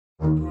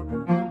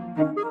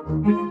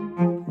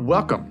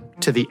Welcome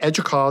to the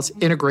EDUCAUSE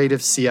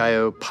Integrative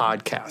CIO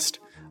podcast.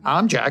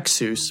 I'm Jack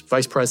Seuss,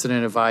 Vice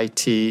President of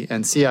IT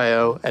and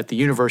CIO at the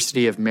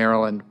University of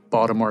Maryland,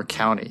 Baltimore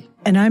County.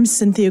 And I'm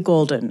Cynthia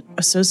Golden,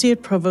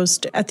 Associate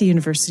Provost at the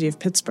University of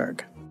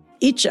Pittsburgh.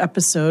 Each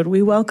episode,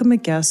 we welcome a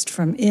guest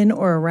from in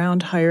or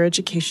around higher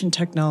education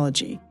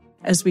technology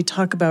as we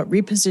talk about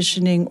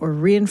repositioning or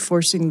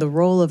reinforcing the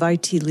role of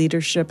IT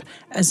leadership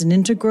as an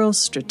integral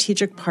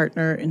strategic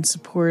partner in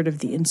support of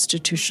the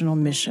institutional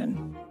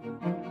mission.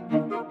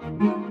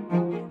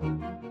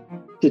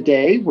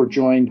 Today, we're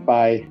joined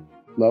by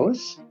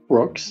Lois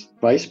Brooks,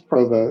 Vice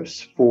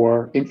Provost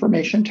for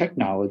Information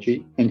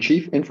Technology and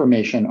Chief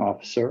Information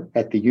Officer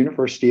at the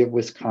University of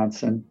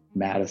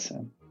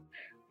Wisconsin-Madison.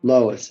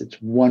 Lois,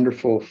 it's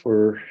wonderful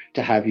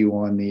to have you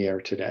on the air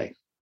today.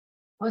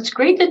 Well, it's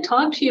great to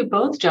talk to you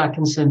both, Jack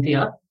and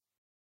Cynthia.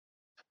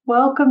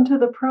 Welcome to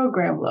the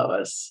program,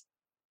 Lois.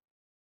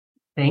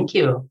 Thank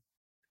you.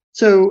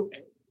 So,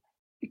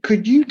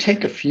 could you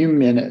take a few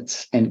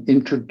minutes and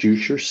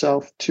introduce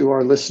yourself to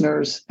our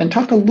listeners and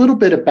talk a little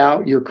bit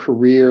about your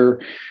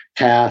career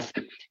path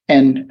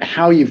and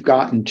how you've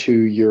gotten to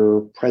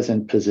your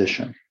present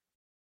position?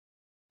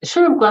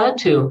 Sure, I'm glad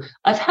to.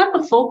 I've had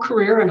a full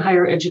career in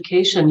higher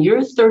education.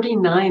 You're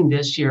 39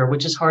 this year,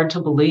 which is hard to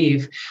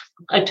believe.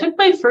 I took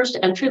my first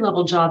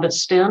entry-level job at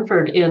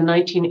Stanford in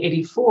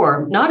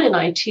 1984, not in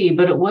IT,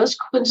 but it was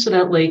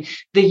coincidentally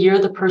the year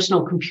the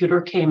personal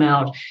computer came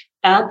out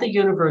at the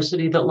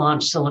university that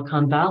launched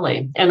Silicon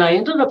Valley. And I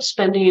ended up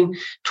spending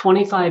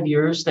 25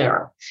 years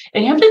there.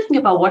 And you have to think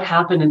about what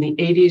happened in the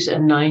 80s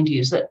and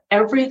 90s, that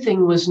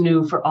everything was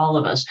new for all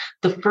of us.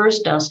 The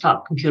first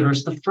desktop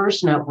computers, the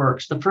first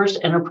networks, the first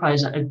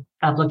enterprise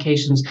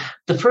applications,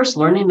 the first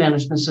learning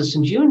management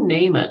systems, you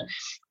name it.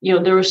 You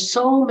know, there were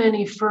so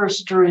many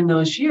firsts during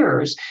those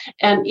years.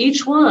 And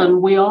each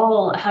one, we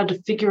all had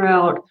to figure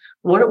out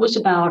what it was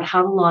about,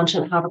 how to launch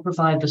it, how to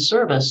provide the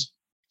service.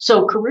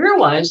 So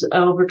career-wise,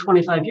 over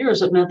 25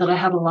 years, it meant that I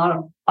had a lot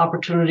of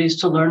opportunities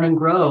to learn and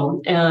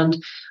grow,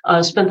 and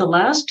spent the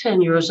last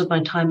 10 years of my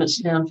time at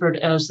Stanford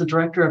as the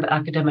director of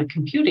academic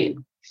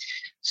computing.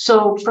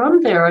 So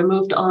from there, I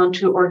moved on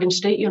to Oregon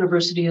State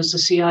University as the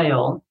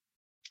CIO,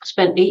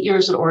 spent 8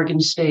 years at Oregon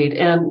State,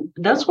 and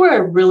that's where I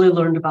really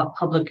learned about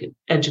public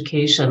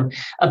education,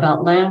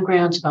 about land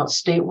grants, about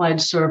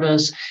statewide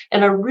service,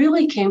 and I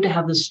really came to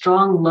have this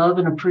strong love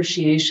and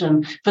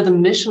appreciation for the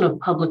mission of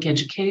public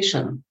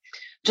education.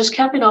 Just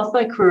capping off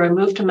my career, I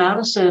moved to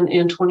Madison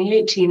in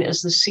 2018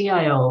 as the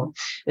CIO.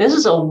 This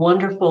is a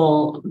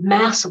wonderful,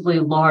 massively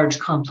large,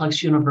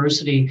 complex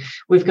university.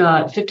 We've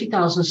got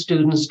 50,000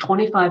 students,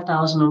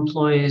 25,000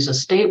 employees, a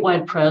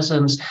statewide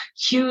presence,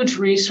 huge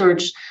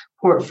research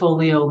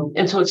portfolio.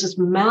 And so it's this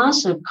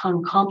massive,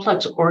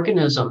 complex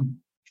organism.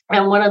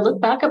 And when I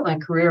look back at my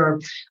career,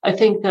 I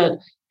think that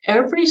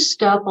every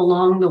step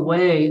along the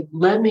way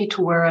led me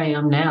to where I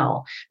am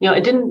now. You know, I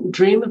didn't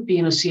dream of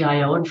being a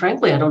CIO. And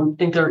frankly, I don't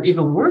think there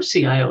even were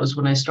CIOs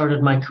when I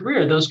started my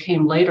career. Those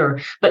came later.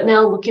 But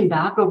now looking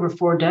back over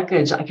 4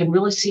 decades, I can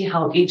really see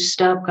how each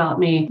step got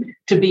me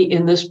to be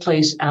in this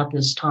place at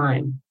this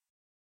time.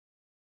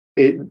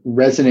 It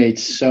resonates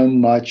so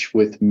much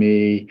with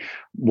me,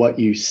 what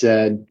you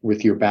said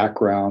with your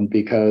background,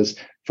 because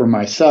for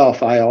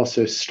myself, I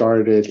also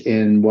started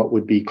in what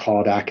would be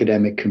called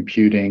academic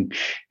computing.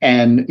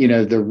 And, you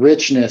know, the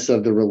richness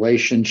of the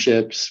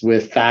relationships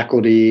with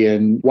faculty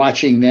and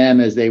watching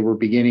them as they were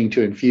beginning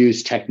to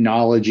infuse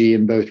technology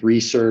in both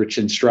research,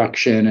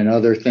 instruction, and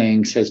other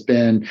things has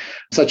been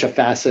such a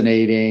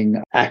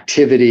fascinating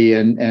activity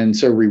and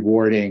so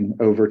rewarding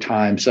over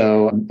time.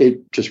 So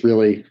it just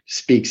really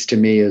speaks to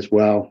me as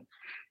well.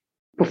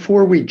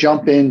 Before we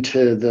jump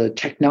into the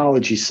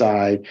technology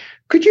side,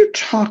 could you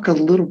talk a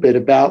little bit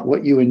about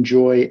what you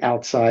enjoy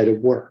outside of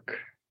work?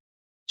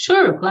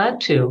 Sure,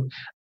 glad to.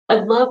 I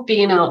love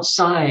being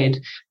outside.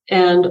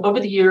 And over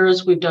the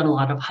years, we've done a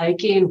lot of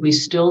hiking. We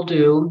still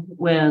do.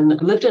 When I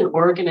lived in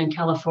Oregon and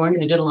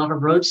California, I did a lot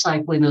of road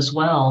cycling as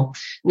well.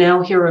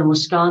 Now here in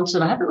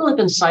Wisconsin, I haven't really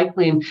been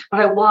cycling,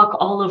 but I walk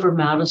all over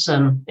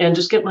Madison and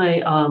just get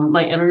my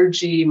my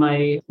energy,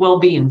 my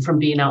well-being from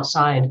being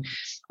outside.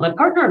 My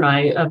partner and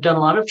I have done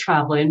a lot of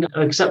traveling,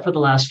 except for the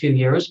last few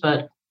years,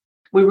 but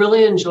we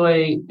really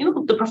enjoy,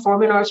 the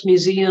performing arts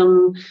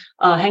museum,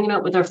 hanging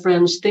out with our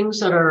friends, things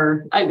that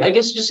are, I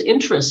guess, just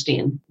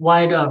interesting,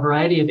 wide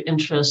variety of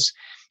interests.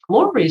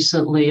 More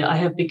recently, I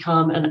have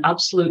become an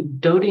absolute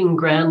doting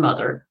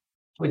grandmother,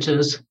 which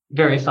is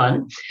very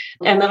fun.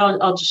 And then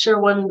I'll just share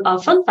one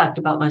fun fact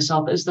about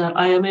myself is that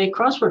I am a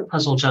crossword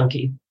puzzle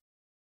junkie.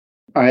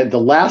 All right, the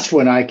last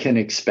one I can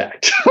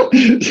expect.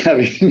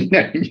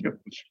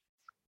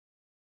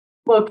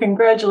 Well,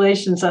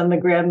 congratulations on the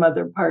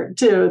grandmother part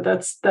too.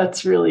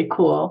 That's really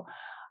cool.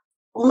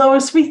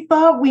 Lois, we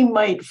thought we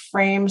might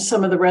frame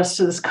some of the rest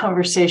of this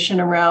conversation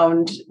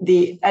around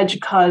the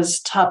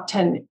EDUCAUSE top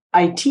 10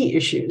 IT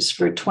issues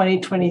for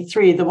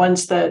 2023, the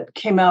ones that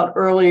came out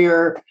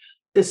earlier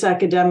this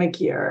academic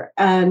year.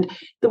 And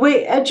the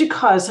way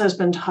EDUCAUSE has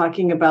been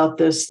talking about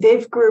this,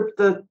 they've grouped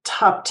the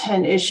top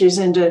 10 issues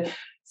into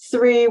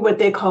three what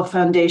they call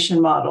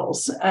foundation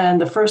models. And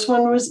the first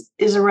one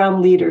is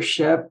around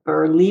leadership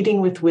or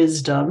leading with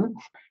wisdom.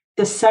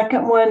 The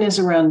second one is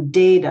around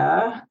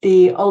data,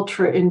 the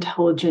ultra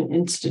intelligent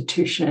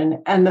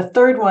institution. And the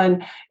third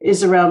one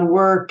is around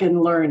work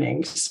and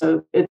learning.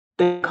 So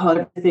they call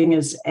it everything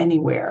is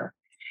anywhere.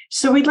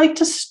 So we'd like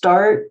to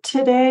start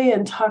today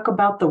and talk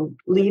about the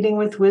leading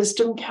with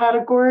wisdom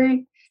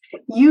category.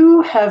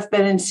 You have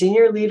been in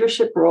senior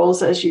leadership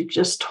roles, as you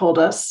just told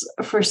us,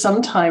 for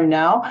some time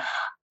now,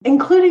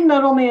 including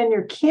not only on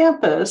your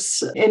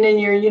campus and in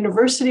your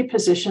university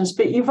positions,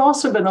 but you've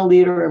also been a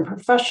leader in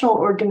professional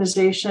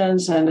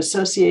organizations and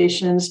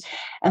associations.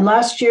 And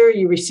last year,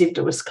 you received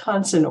a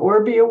Wisconsin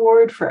Orby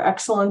Award for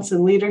Excellence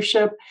in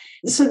Leadership.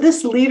 So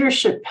this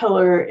leadership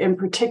pillar in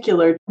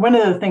particular, one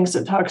of the things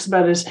it talks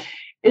about is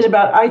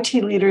about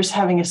IT leaders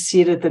having a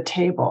seat at the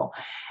table.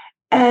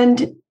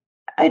 And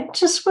I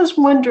just was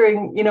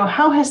wondering,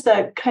 how has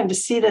that kind of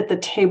seat at the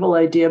table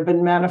idea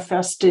been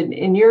manifested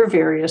in your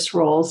various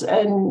roles?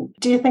 And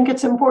do you think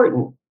it's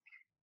important?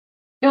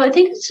 I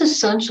think it's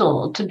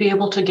essential to be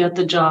able to get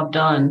the job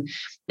done.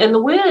 And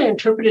the way I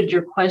interpreted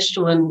your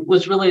question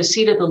was really a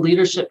seat at the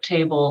leadership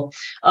table,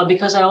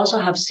 because I also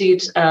have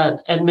seats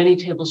at many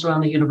tables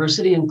around the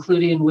university,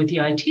 including with the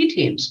IT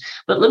teams.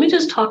 But let me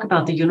just talk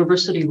about the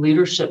university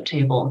leadership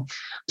table.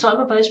 So I'm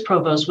a vice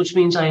provost, which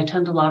means I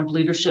attend a lot of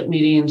leadership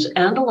meetings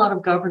and a lot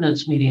of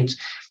governance meetings.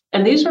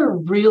 And these are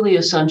really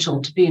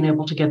essential to being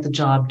able to get the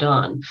job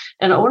done.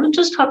 And I want to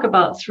just talk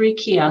about three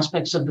key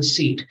aspects of the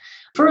seat.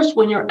 First,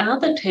 when you're at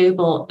the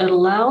table, it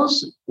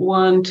allows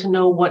one to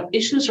know what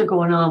issues are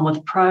going on, what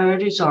the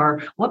priorities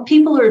are, what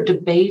people are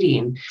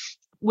debating,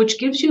 which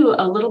gives you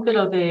a little bit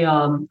of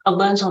a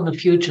lens on the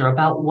future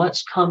about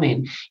what's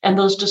coming. And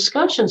those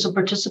discussions of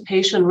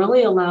participation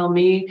really allow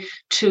me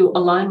to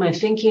align my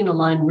thinking,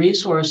 align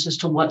resources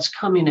to what's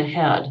coming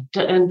ahead,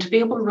 and to be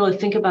able to really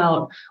think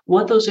about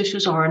what those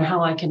issues are and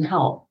how I can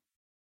help.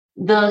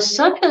 The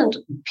second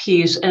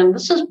piece, and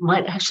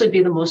might actually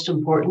be the most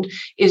important,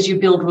 is you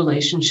build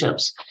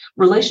relationships.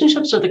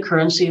 Relationships are the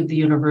currency of the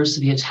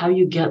university. It's how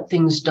you get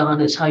things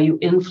done. It's how you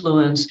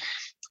influence.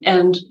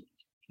 And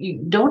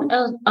you don't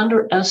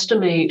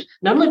underestimate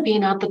not only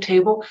being at the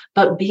table,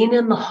 but being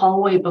in the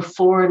hallway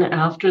before and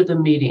after the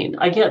meeting.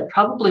 I get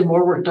probably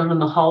more work done in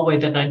the hallway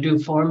than I do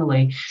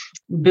formally.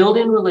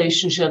 Building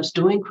relationships,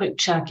 doing quick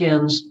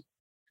check-ins,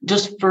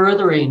 just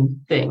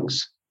furthering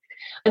things.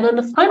 And then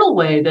the final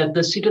way that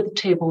the seat at the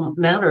table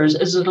matters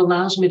is it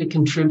allows me to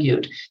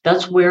contribute.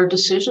 That's where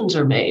decisions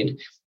are made.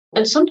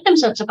 And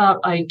sometimes that's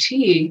about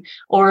IT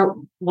or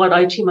what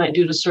IT might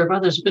do to serve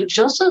others. But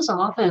just as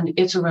often,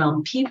 it's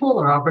around people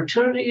or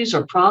opportunities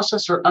or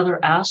process or other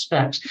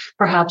aspects,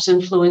 perhaps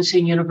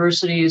influencing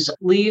universities'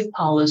 leave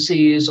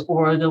policies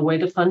or the way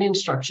the funding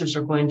structures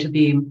are going to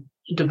be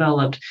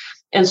developed.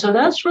 And so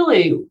that's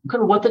really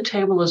kind of what the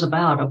table is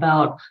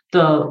about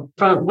the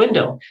front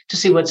window to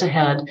see what's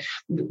ahead,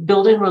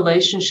 building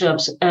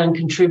relationships and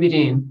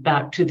contributing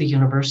back to the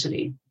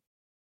university.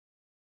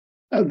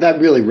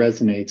 That really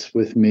resonates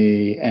with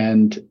me.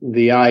 And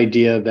the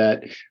idea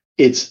that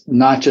it's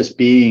not just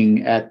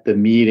being at the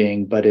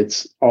meeting, but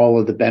it's all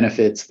of the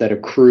benefits that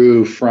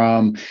accrue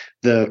from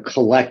the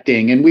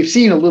collecting. And we've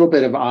seen a little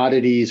bit of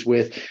oddities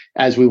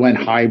as we went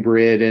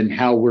hybrid and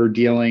how we're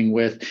dealing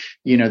with,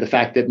 the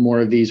fact that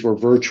more of these were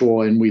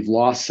virtual and we've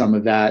lost some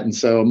of that. And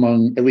so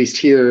at least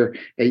here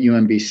at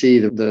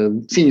UMBC,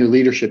 the senior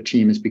leadership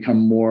team has become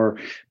more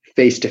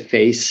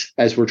face-to-face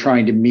as we're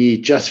trying to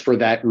meet, just for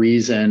that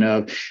reason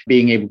of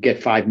being able to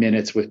get 5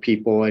 minutes with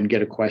people and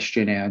get a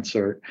question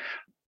answered.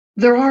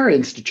 There are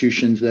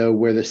institutions, though,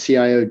 where the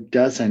CIO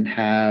doesn't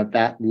have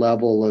that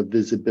level of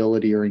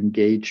visibility or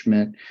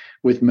engagement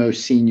with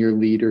most senior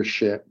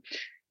leadership.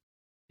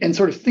 And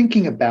sort of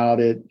thinking about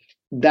it,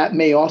 that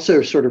may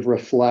also sort of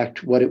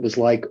reflect what it was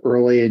like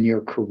early in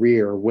your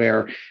career,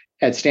 where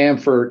at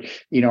Stanford,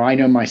 I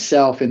know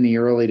myself in the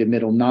early to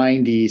middle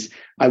 90s,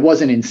 I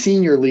wasn't in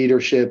senior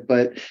leadership,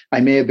 but I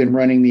may have been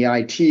running the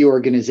IT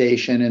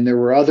organization and there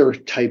were other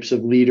types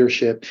of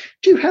leadership.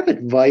 Do you have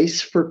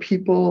advice for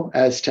people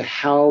as to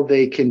how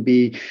they can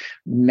be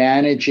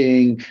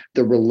managing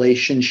the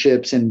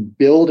relationships and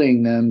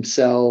building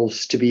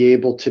themselves to be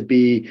able to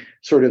be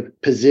sort of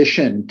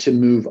positioned to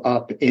move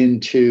up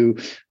into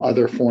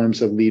other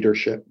forms of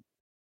leadership?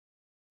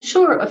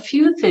 Sure, a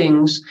few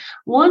things.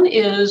 One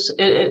is,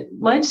 it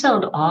might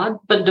sound odd,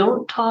 but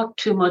don't talk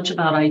too much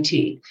about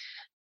IT.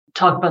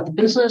 Talk about the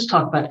business,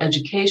 talk about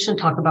education,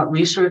 talk about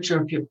research,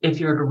 or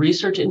if you're at a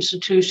research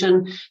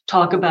institution,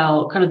 talk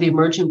about kind of the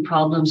emerging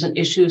problems and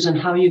issues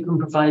and how you can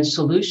provide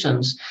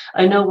solutions.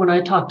 I know when I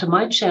talk to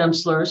my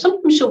chancellor,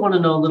 sometimes she'll want to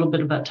know a little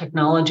bit about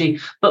technology,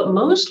 but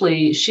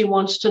mostly she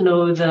wants to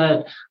know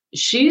that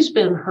she's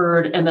been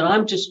heard and that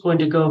I'm just going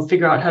to go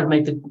figure out how to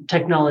make the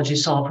technology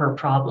solve her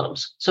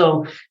problems.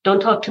 So don't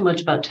talk too much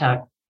about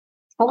tech.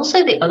 I will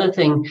say the other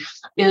thing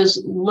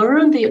is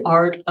learn the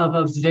art of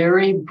a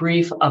very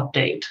brief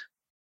update.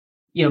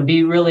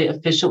 be really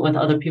efficient with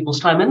other people's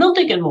time. And they'll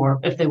dig in more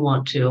if they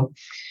want to.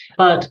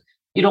 But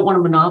you don't want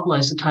to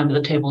monopolize the time at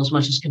the table as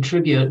much as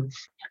contribute.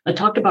 I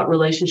talked about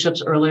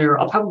relationships earlier.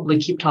 I'll probably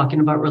keep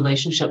talking about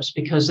relationships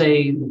because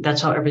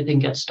that's how everything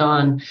gets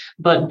done.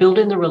 But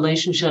building the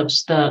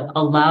relationships that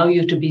allow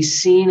you to be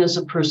seen as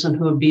a person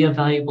who would be a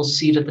valuable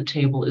seat at the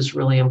table is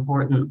really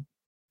important.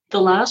 The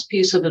last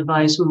piece of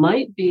advice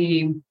might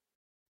be,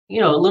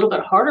 a little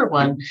bit harder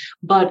one,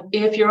 but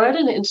if you're at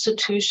an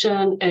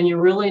institution and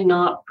you're really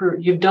not,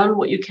 you've done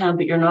what you can,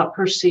 but you're not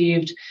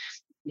perceived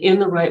in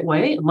the right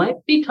way, it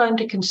might be time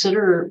to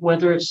consider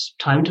whether it's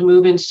time to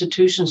move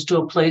institutions to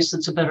a place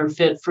that's a better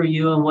fit for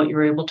you and what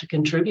you're able to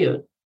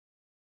contribute.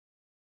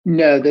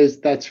 No,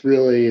 that's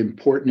really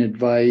important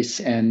advice,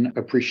 and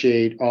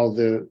appreciate all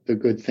the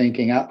good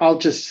thinking. I'll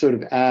just sort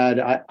of add,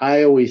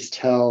 I always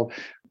tell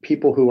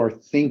people who are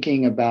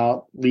thinking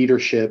about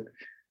leadership,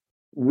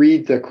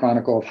 read the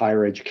Chronicle of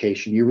Higher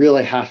Education. You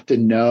really have to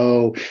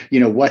know,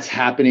 what's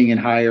happening in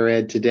higher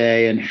ed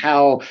today and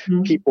how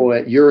people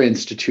at your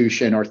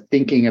institution are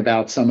thinking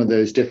about some of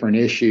those different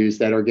issues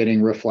that are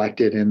getting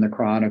reflected in the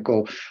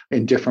Chronicle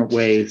in different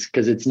ways,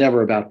 because it's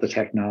never about the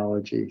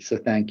technology. So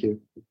thank you.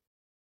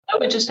 I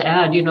would just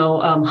add,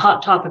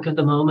 hot topic at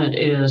the moment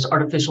is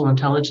artificial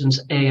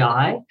intelligence,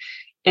 AI.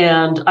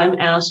 And I'm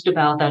asked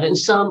about that in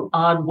some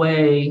odd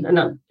way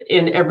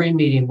in every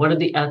meeting. What are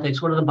the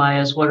ethics? What are the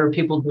bias? What are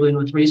people doing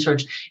with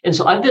research? And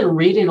so I've been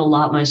reading a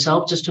lot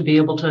myself just to be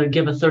able to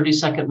give a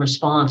 30-second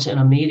response in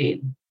a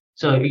meeting.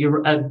 So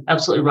you're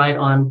absolutely right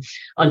on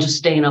just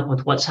staying up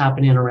with what's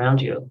happening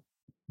around you.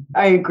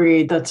 I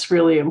agree. That's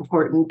really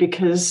important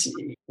because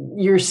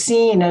you're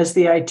seen as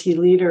the IT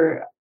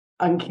leader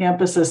on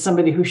campus as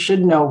somebody who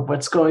should know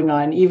what's going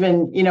on,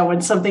 even,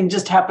 when something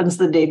just happens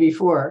the day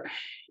before.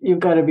 You've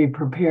got to be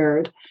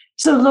prepared.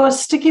 So, Lois,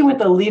 sticking with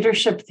the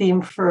leadership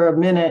theme for a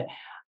minute,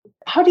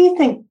 how do you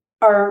think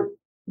our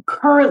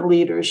current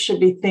leaders should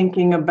be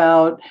thinking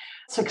about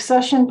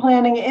succession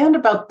planning and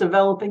about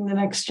developing the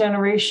next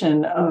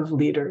generation of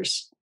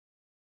leaders?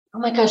 Oh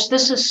my gosh,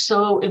 this is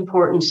so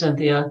important,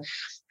 Cynthia.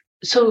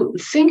 So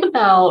think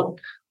about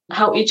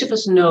how each of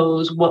us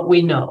knows what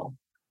we know.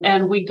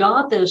 And we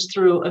got this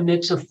through a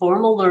mix of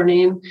formal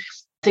learning,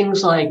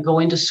 things like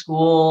going to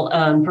school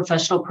and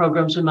professional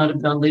programs. We might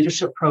have done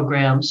leadership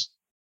programs.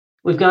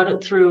 We've got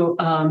it through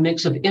a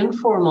mix of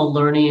informal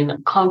learning,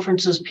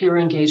 conferences, peer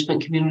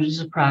engagement, communities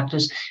of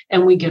practice,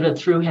 and we get it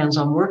through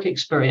hands-on work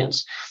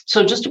experience.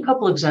 So just a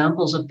couple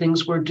examples of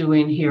things we're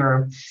doing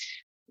here.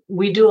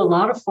 We do a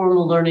lot of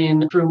formal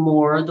learning through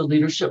MORE, the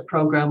leadership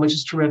program, which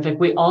is terrific.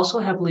 We also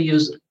heavily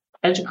use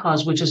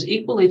EDUCAUSE, which is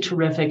equally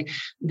terrific.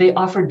 They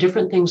offer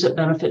different things that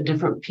benefit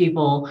different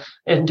people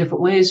in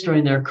different ways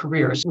during their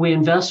careers. We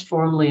invest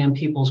formally in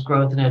people's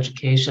growth and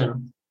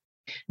education.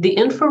 The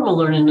informal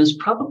learning is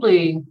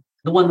probably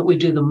the one that we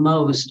do the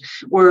most.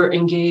 We're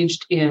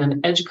engaged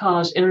in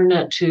EDUCAUSE,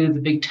 Internet 2, the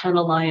Big Ten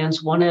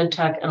Alliance, One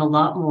EdTech, and a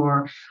lot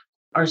more.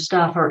 Our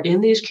staff are in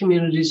these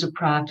communities of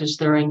practice.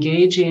 They're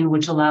engaging,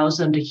 which allows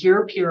them to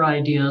hear peer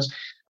ideas,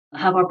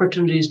 have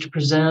opportunities to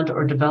present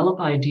or develop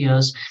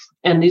ideas.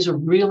 And these are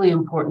really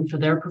important for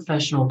their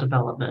professional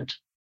development.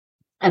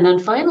 And then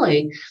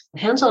finally,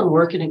 hands-on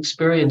work and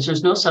experience,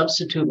 there's no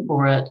substitute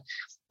for it.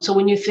 So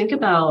when you think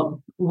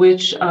about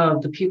which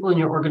of the people in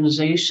your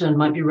organization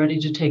might be ready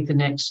to take the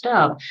next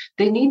step,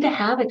 they need to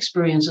have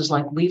experiences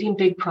like leading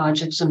big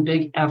projects and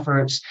big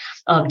efforts,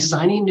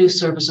 designing new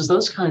services,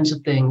 those kinds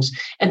of things.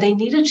 And they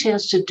need a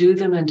chance to do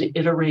them and to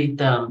iterate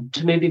them,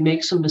 to maybe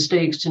make some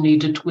mistakes, to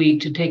need to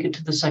tweak, to take it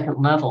to the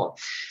second level.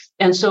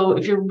 And so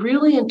if you're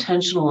really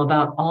intentional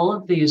about all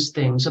of these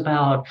things,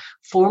 about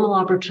formal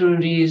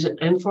opportunities,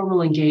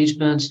 informal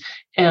engagements,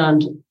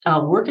 and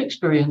work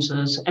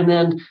experiences, and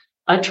then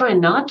I try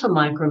not to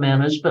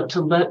micromanage, but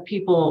to let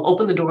people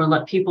open the door and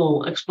let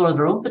people explore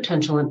their own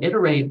potential and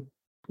iterate.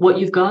 What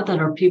you've got then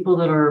are people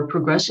that are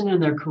progressing in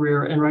their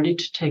career and ready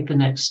to take the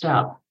next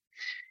step.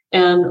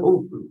 And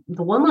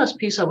the one last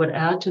piece I would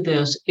add to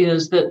this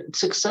is that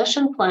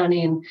succession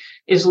planning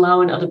is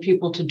allowing other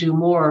people to do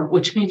more,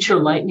 which means you're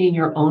lightening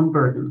your own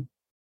burden.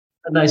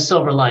 A nice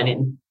silver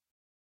lining.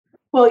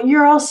 Well,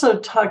 you're also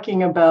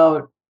talking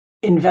about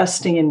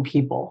investing in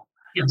people.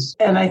 Yes.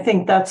 And I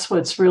think that's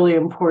what's really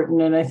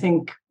important. And I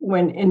think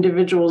when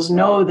individuals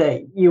know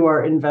that you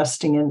are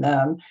investing in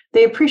them,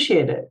 they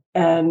appreciate it.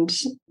 And,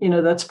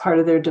 that's part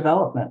of their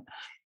development.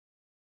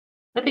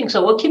 I think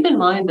so. Well, keep in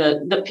mind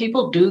that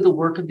people do the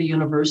work of the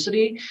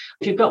university.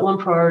 If you've got one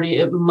priority,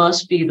 it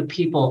must be the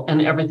people,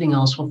 and everything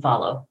else will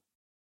follow.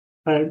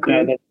 I agree.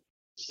 Yeah, that's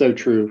so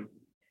true.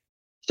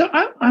 So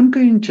I'm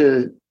going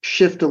to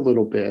shift a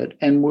little bit,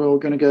 and we're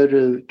going to go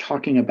to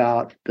talking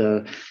about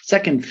the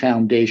second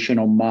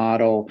foundational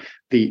model,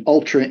 the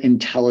ultra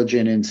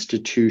intelligent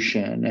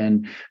institution,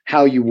 and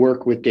how you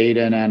work with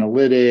data and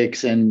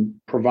analytics and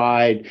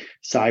provide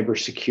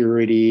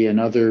cybersecurity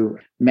and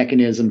other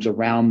mechanisms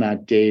around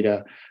that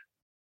data.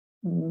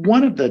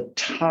 One of the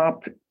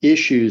top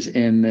issues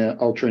in the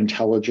ultra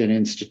intelligent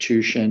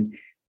institution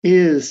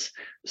is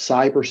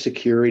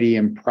Cybersecurity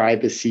and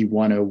Privacy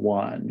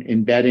 101,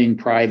 embedding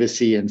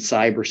privacy and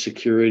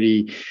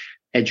cybersecurity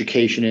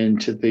education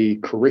into the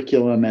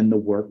curriculum and the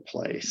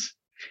workplace.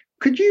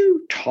 Could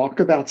you talk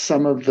about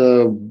some of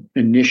the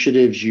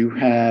initiatives you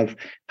have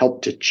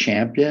helped to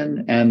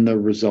champion and the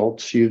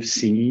results you've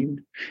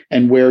seen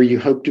and where you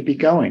hope to be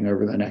going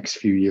over the next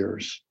few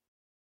years?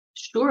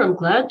 Sure, I'm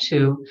glad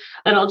to.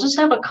 And I'll just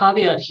have a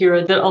caveat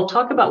here that I'll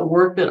talk about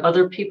work that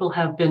other people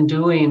have been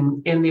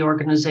doing in the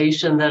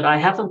organization that I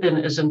haven't been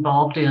as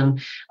involved in.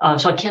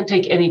 So I can't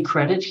take any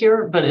credit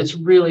here, but it's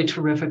really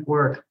terrific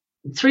work.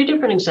 Three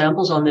different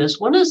examples on this.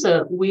 One is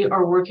that we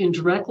are working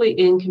directly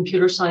in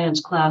computer science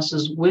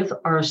classes with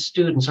our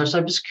students. Our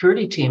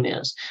cybersecurity team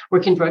is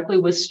working directly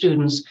with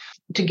students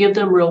to give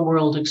them real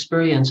world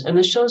experience. And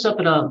this shows up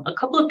in a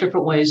couple of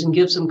different ways and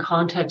gives them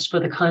context for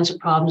the kinds of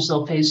problems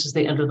they'll face as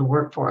they enter the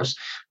workforce.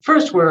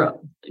 First, we're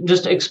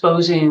just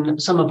exposing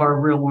some of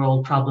our real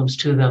world problems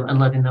to them and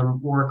letting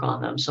them work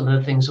on them, some of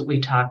the things that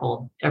we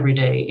tackle every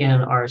day in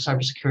our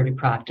cybersecurity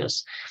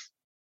practice.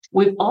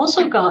 We've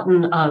also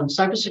gotten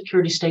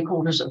cybersecurity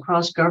stakeholders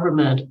across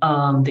government,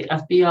 the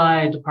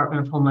FBI,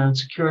 Department of Homeland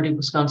Security,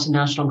 Wisconsin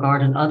National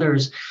Guard, and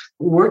others,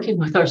 working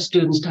with our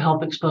students to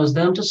help expose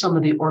them to some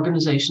of the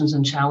organizations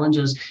and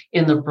challenges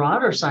in the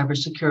broader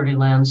cybersecurity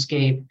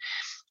landscape.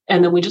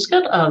 And then we just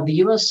got the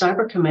U.S.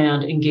 Cyber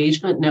Command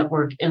Engagement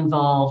Network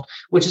involved,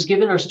 which is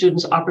giving our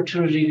students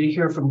opportunity to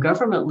hear from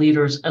government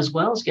leaders as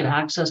well as get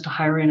access to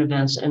hiring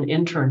events and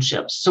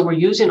internships. So we're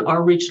using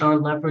our reach and our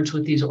leverage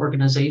with these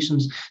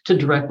organizations to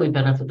directly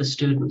benefit the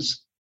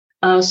students.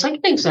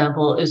 Second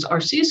example is our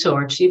CISO,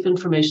 our Chief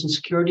Information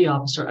Security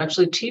Officer,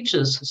 actually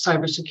teaches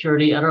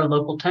cybersecurity at our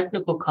local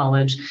technical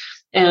college.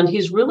 And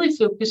he's really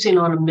focusing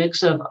on a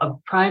mix of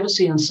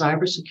privacy and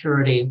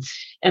cybersecurity.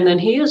 And then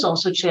he has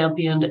also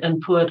championed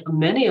and put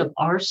many of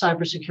our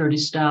cybersecurity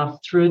staff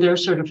through their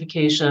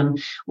certification.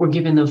 We're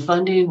giving them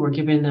funding, we're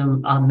giving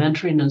them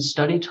mentoring and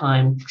study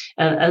time.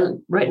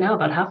 And right now,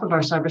 about half of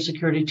our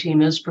cybersecurity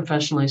team is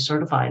professionally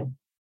certified.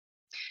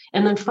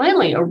 And then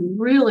finally, a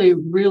really,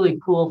 really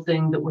cool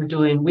thing that we're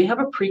doing, we have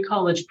a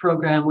pre-college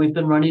program we've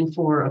been running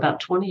for about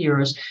 20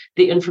 years,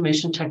 the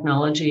Information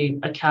Technology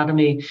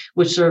Academy,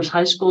 which serves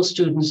high school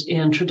students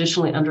in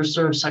traditionally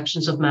underserved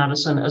sections of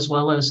Madison, as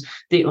well as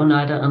the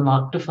Oneida and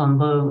Lac du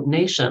Flambeau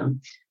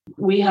Nation.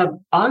 We have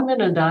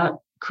augmented that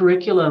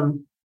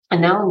curriculum and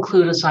now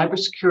include a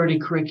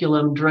cybersecurity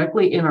curriculum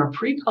directly in our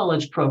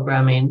pre-college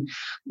programming.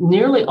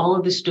 Nearly all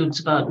of the students,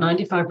 about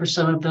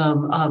 95% of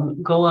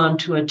them, go on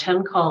to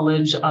attend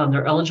college.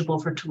 They're eligible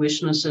for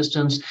tuition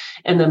assistance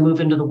and then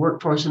move into the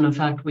workforce. And in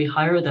fact, we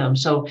hire them.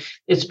 So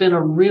it's been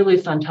a really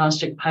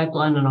fantastic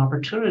pipeline and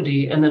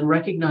opportunity. And then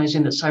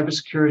recognizing that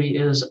cybersecurity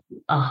is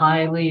a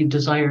highly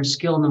desired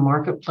skill in the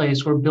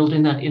marketplace, we're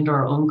building that into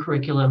our own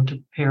curriculum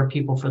to prepare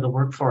people for the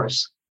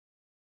workforce.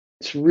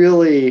 It's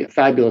really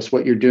fabulous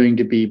what you're doing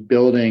to be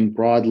building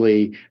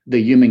broadly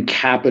the human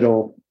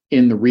capital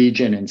in the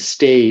region and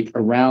state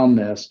around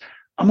this.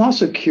 I'm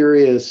also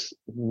curious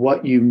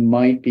what you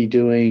might be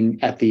doing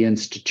at the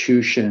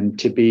institution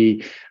to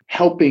be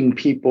helping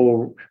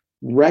people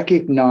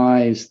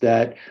recognize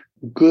that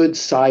good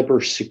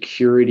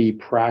cybersecurity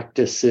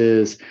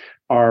practices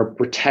are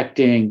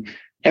protecting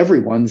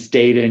everyone's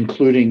data,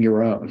 including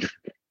your own.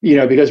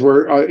 Because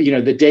we're,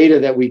 the data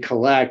that we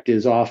collect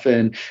is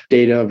often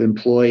data of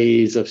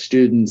employees, of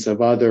students,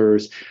 of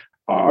others.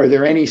 Are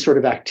there any sort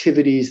of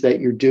activities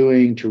that you're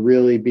doing to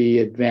really be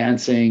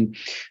advancing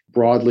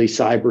broadly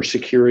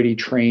cybersecurity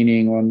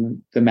training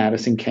on the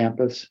Madison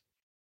campus?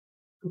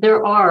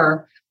 There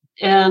are.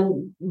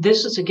 And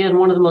this is, again,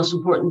 one of the most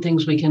important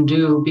things we can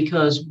do,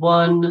 because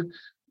one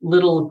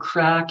little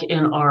crack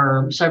in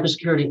our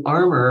cybersecurity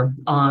armor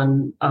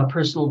on a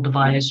personal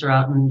device or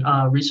out in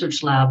a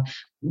research lab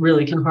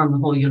really can harm the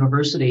whole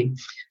university.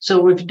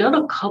 So we've done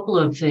a couple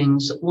of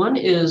things. One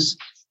is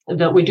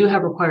that we do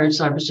have required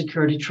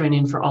cybersecurity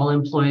training for all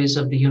employees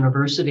of the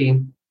university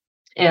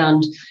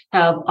and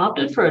have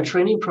opted for a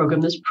training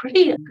program that's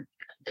pretty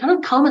kind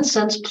of common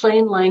sense,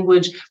 plain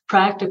language,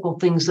 practical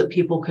things that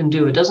people can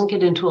do. It doesn't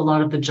get into a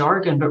lot of the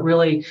jargon, but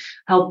really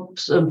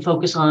helps them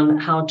focus on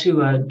how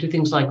to do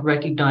things like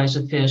recognize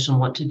a phish and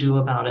what to do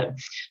about it.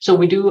 So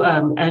we do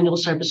annual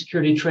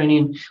cybersecurity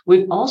training.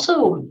 We've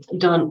also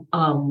done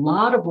a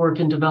lot of work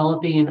in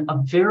developing a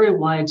very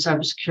wide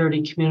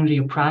cybersecurity community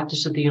of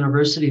practice at the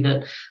university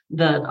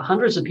that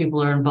hundreds of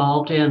people are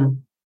involved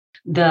in,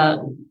 that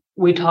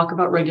we talk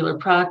about regular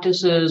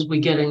practices. We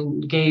get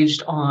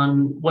engaged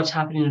on what's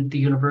happening at the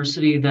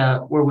university,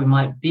 where we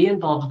might be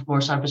involved with more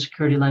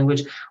cybersecurity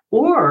language,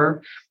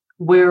 or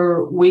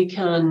where we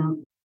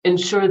can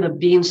ensure that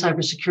being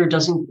cybersecure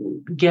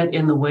doesn't get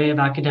in the way of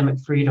academic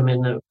freedom,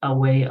 in a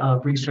way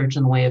of research,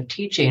 in the way of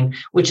teaching,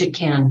 which it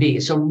can be.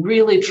 So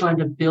really trying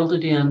to build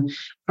it in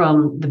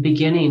from the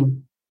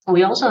beginning.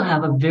 We also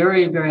have a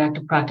very, very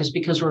active practice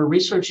because we're a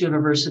research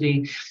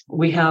university.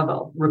 We have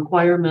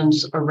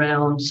requirements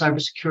around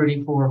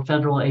cybersecurity for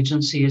federal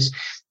agencies.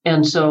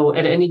 And so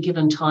at any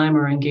given time,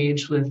 we're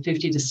engaged with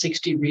 50 to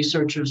 60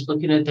 researchers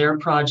looking at their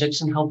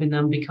projects and helping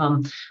them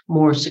become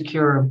more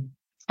secure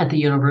at the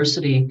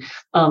university.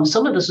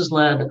 Some of this has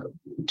led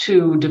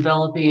to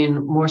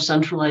developing more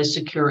centralized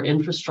secure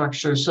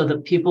infrastructure so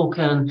that people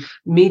can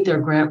meet their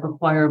grant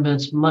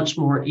requirements much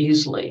more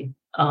easily.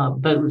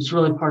 But it's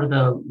really part of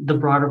the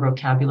broader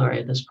vocabulary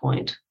at this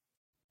point.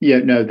 Yeah,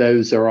 no,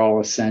 those are all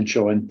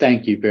essential. And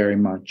thank you very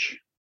much.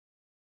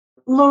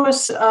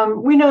 Lois,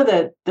 we know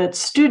that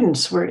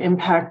students were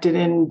impacted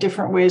in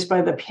different ways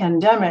by the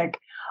pandemic.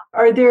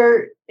 Are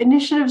there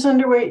initiatives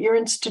underway at your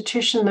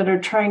institution that are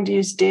trying to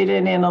use data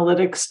and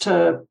analytics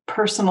to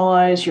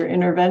personalize your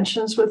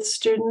interventions with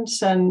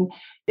students? And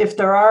if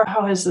there are,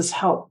 how has this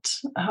helped?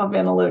 How have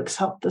analytics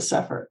helped this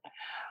effort?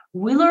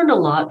 We learned a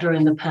lot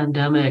during the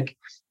pandemic,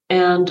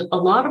 and a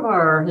lot of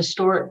our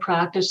historic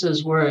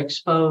practices were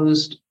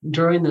exposed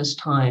during this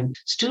time.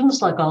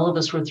 Students, like all of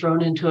us, were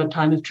thrown into a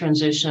time of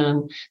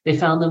transition. They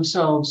found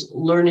themselves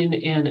learning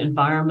in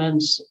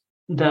environments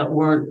that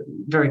weren't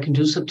very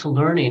conducive to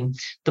learning.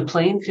 The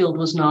playing field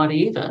was not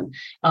even.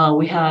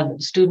 We had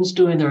students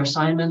doing their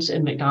assignments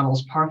in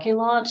McDonald's parking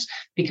lots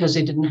because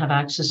they didn't have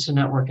access to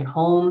network at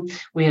home.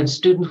 We had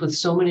students with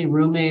so many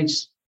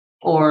roommates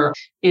or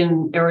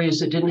in areas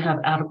that didn't have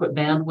adequate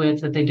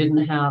bandwidth, that they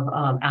didn't have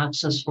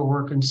access for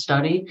work and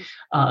study.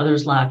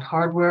 Others lacked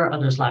hardware,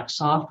 others lacked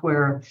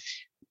software.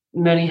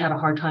 Many had a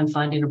hard time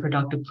finding a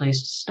productive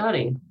place to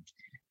study.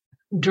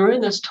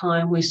 During this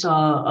time, we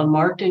saw a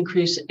marked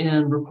increase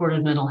in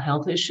reported mental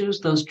health issues.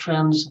 Those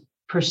trends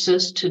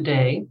persist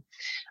today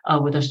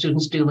with our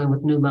students dealing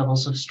with new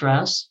levels of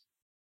stress.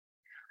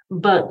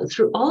 But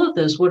through all of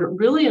this, what it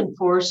really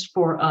enforced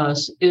for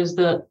us is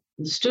that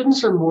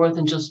students are more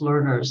than just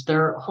learners.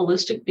 They're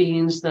holistic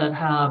beings that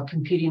have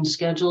competing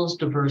schedules,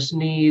 diverse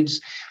needs,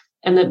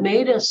 and that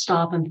made us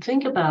stop and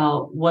think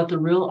about what the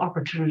real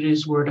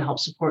opportunities were to help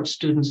support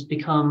students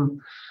become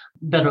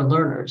better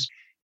learners.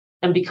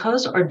 And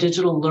because our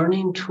digital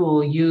learning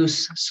tool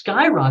use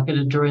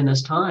skyrocketed during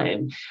this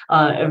time,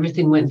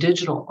 everything went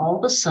digital, all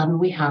of a sudden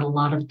we had a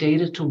lot of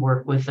data to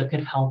work with that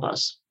could help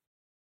us.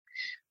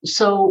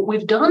 So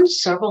we've done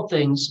several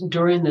things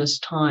during this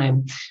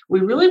time. We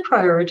really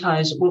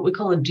prioritize what we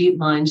call a deep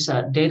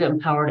mindset,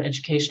 data-empowered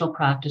educational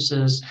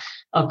practices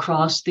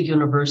across the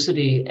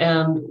university.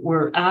 And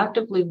we're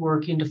actively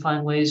working to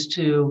find ways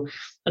to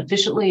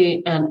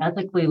efficiently and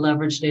ethically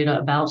leverage data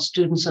about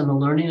students and the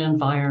learning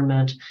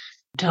environment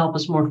to help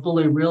us more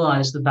fully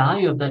realize the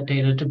value of that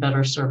data to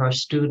better serve our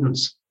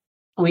students.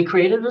 We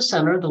created a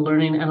center, the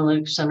Learning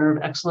Analytics Center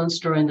of Excellence,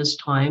 during this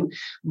time,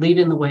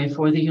 leading the way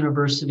for the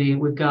university.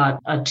 We've got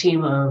a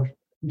team of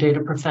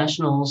data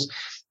professionals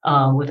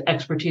with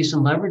expertise in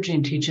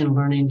leveraging teaching and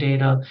learning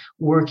data,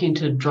 working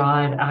to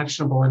drive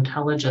actionable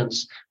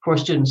intelligence for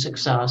student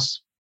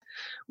success.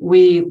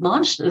 We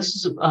launched, this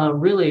is a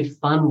really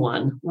fun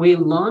one, we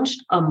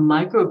launched a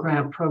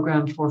microgrant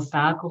program for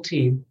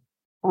faculty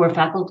where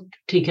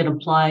faculty can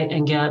apply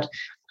and get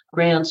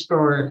grants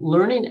for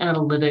learning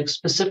analytics,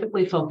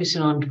 specifically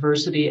focusing on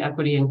diversity,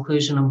 equity,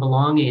 inclusion, and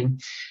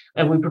belonging.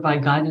 And we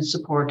provide guidance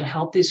support to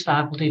help these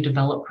faculty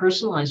develop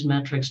personalized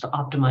metrics to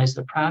optimize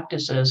their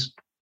practices.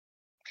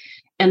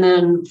 And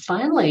then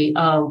finally,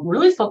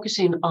 really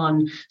focusing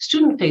on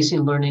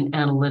student-facing learning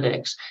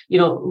analytics. You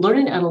know,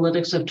 learning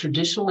analytics have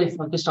traditionally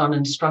focused on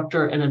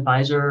instructor and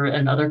advisor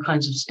and other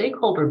kinds of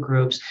stakeholder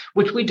groups,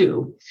 which we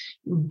do.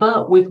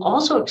 But we've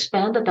also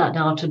expanded that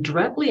now to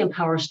directly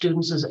empower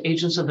students as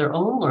agents of their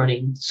own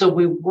learning. So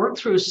we work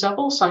through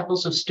several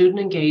cycles of student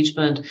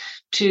engagement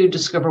to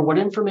discover what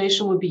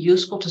information would be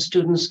useful to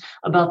students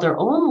about their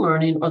own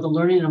learning or the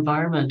learning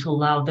environment to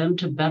allow them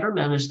to better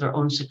manage their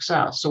own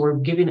success. So we're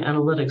giving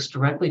analytics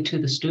directly to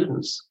the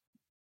students.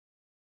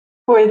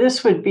 Boy,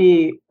 this would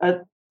be a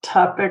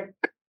topic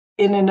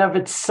in and of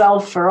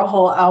itself for a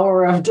whole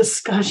hour of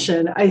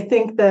discussion. I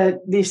think that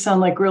these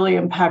sound like really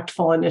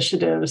impactful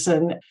initiatives,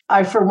 and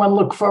I, for one,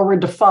 look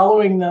forward to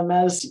following them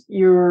as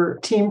your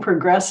team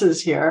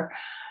progresses here.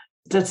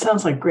 That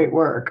sounds like great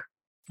work.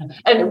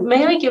 And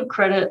may I give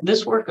credit,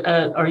 this work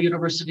at our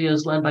university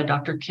is led by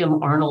Dr.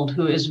 Kim Arnold,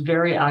 who is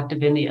very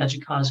active in the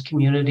EDUCAUSE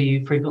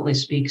community, frequently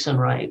speaks and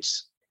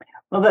writes.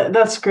 Well,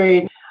 that's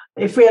great.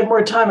 If we had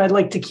more time, I'd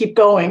like to keep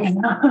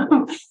going.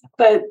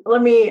 But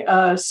let me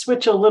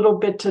switch a little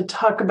bit to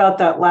talk about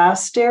that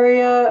last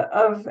area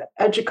of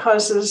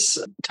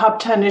EDUCAUSE's top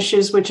 10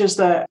 issues, which is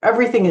that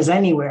everything is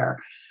anywhere.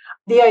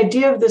 The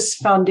idea of this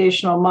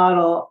foundational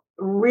model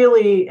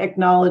really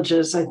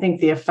acknowledges, I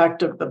think, the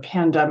effect of the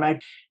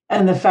pandemic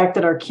and the fact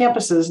that our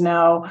campuses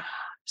now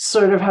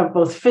sort of have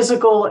both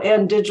physical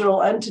and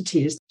digital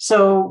entities.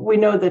 So we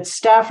know that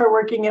staff are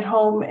working at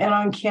home and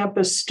on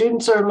campus.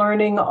 Students are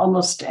learning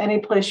almost any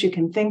place you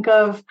can think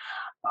of.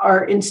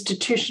 Our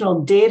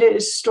institutional data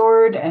is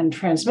stored and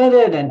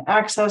transmitted and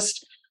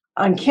accessed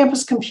on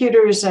campus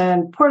computers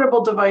and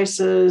portable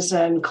devices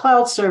and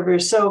cloud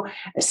servers. So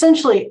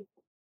essentially,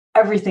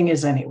 everything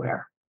is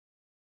anywhere?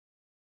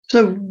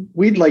 So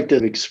we'd like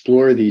to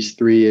explore these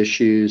three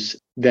issues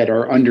that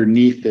are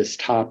underneath this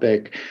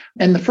topic.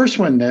 And the first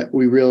one that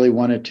we really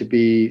wanted to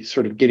be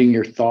sort of getting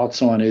your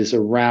thoughts on is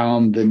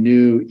around the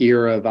new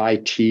era of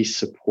IT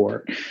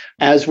support.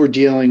 As we're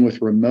dealing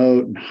with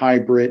remote and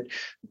hybrid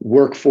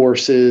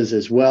workforces,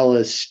 as well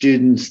as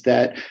students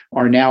that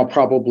are now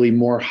probably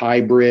more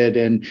hybrid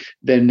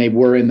than they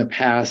were in the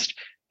past,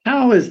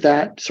 how is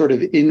that sort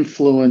of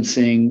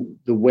influencing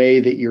the way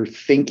that you're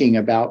thinking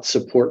about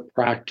support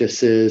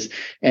practices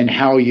and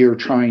how you're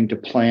trying to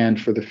plan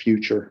for the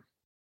future?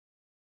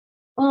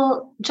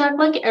 Well, Jack,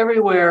 like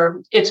everywhere,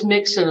 it's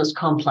mixed and it's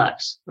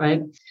complex,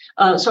 right?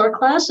 So our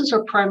classes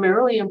are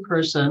primarily in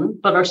person,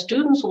 but our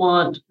students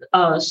want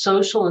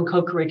social and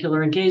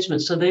co-curricular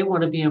engagement, so they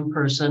want to be in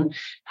person.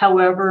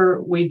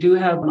 However, we do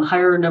have a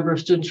higher number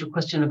of students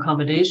requesting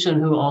accommodation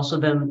who also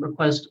then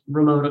request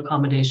remote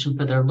accommodation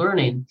for their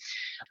learning.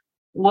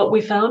 What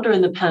we found during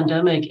the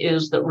pandemic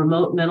is that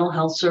remote mental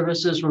health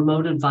services,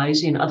 remote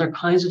advising, other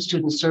kinds of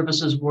student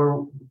services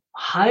were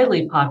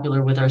highly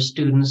popular with our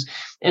students.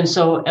 And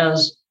so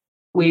as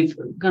we've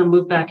going to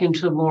move back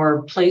into a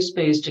more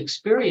place-based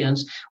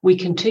experience, we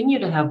continue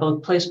to have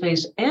both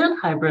place-based and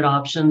hybrid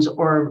options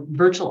or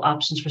virtual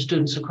options for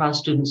students across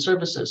student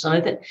services.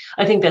 And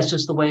I think that's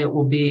just the way it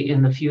will be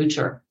in the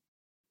future.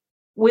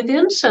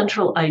 Within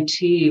central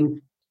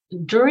IT,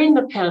 during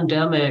the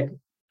pandemic,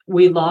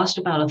 we lost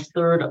about a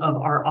third of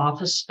our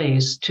office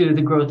space to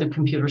the growth of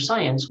computer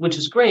science, which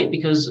is great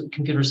because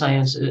computer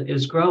science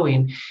is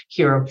growing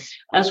here.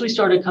 As we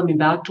started coming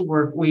back to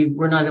work, we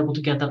were not able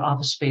to get that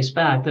office space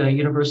back. The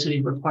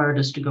university required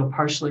us to go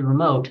partially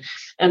remote.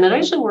 And that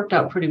actually worked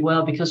out pretty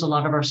well because a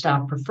lot of our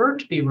staff preferred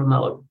to be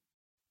remote.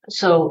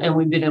 And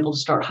we've been able to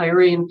start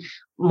hiring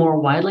more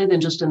widely than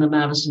just in the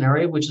Madison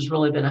area, which has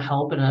really been a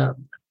help in a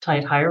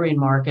tight hiring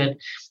market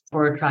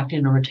for attracting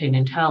and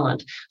retaining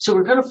talent. So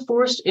we're kind of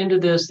forced into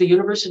this. The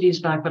university is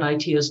back, but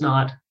IT is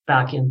not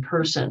back in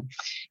person.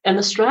 And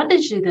the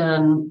strategy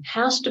then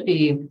has to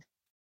be,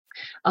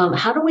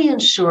 how do we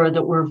ensure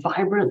that we're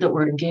vibrant, that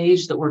we're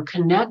engaged, that we're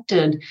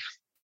connected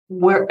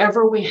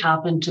wherever we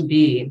happen to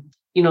be?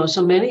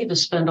 So many of us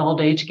spend all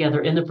day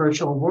together in the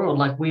virtual world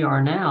like we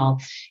are now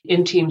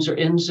in Teams or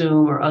in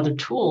Zoom or other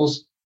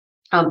tools,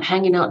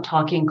 hanging out,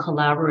 talking,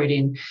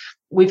 collaborating.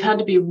 We've had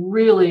to be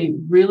really,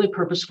 really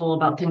purposeful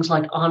about things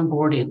like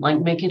onboarding,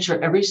 like making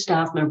sure every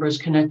staff member is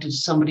connected to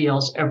somebody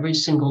else every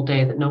single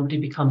day, that nobody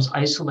becomes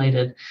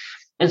isolated.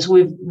 And so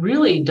we've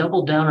really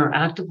doubled down or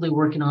actively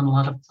working on a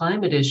lot of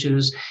climate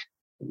issues,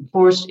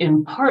 forced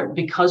in part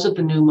because of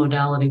the new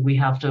modality we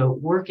have to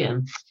work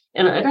in.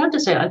 And I'd have to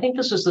say, I think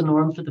this is the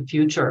norm for the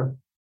future.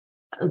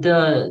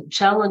 The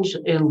challenge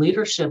in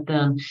leadership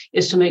then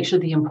is to make sure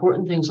the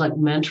important things like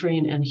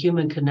mentoring and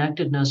human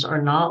connectedness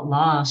are not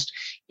lost,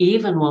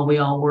 even while we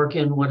all work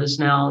in what is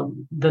now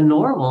the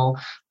normal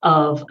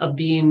of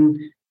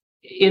being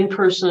in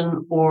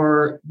person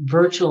or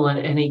virtual at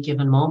any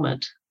given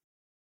moment.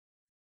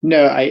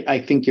 No,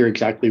 I think you're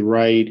exactly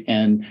right.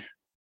 And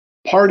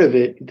part of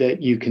it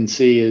that you can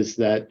see is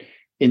that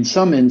in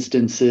some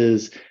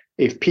instances,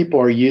 if people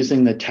are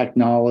using the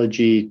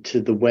technology to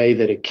the way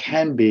that it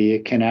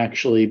can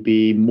actually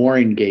be more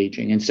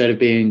engaging. Instead of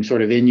being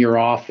sort of in your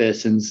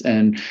office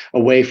and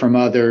away from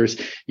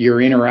others, you're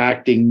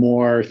interacting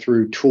more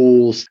through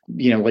tools,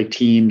 like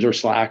Teams or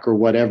Slack or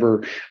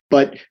whatever.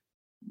 But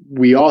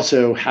we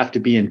also have to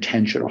be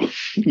intentional,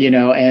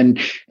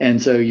 and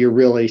so you're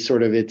really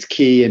sort of, it's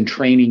key in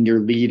training your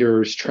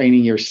leaders,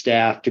 training your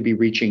staff to be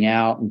reaching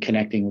out and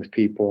connecting with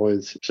people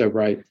is so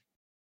right.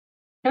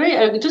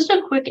 Just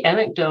a quick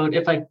anecdote,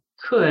 if I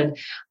could.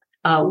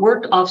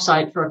 Worked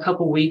offsite for a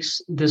couple of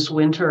weeks this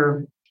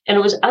winter, and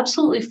it was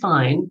absolutely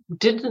fine.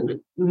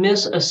 Didn't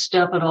miss a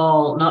step at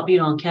all, not being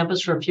on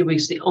campus for a few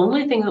weeks. The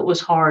only thing that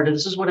was hard, and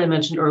this is what I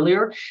mentioned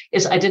earlier,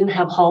 is I didn't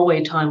have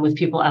hallway time with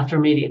people after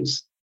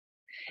meetings.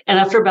 And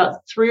after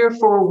about 3 or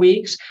 4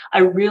 weeks,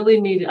 I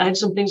had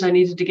some things I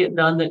needed to get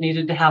done that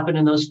needed to happen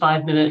in those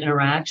 5-minute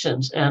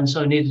interactions. And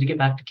so I needed to get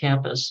back to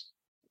campus.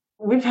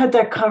 We've had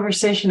that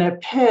conversation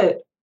at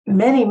Pitt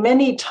many,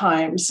 many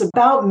times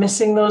about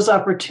missing those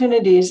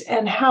opportunities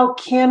and how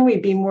can we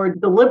be more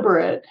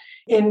deliberate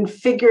in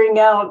figuring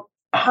out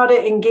how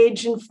to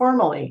engage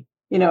informally,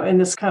 in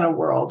this kind of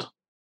world.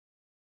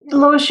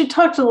 Lois, you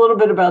talked a little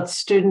bit about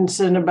students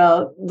and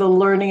about the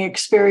learning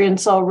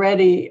experience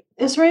already.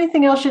 Is there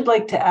anything else you'd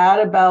like to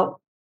add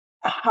about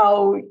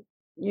how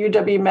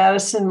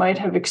UW-Madison might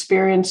have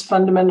experienced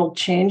fundamental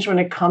change when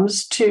it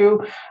comes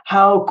to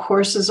how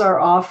courses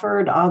are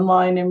offered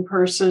online, in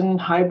person,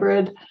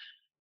 hybrid?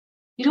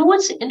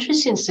 What's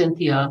interesting,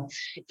 Cynthia,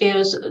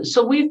 is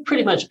so we've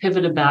pretty much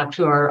pivoted back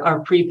to our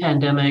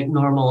pre-pandemic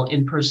normal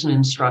in-person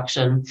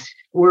instruction.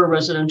 We're a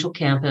residential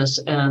campus,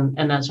 and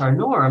that's our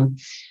norm.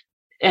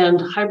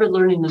 And hybrid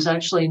learning is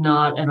actually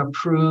not an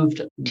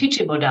approved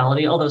teaching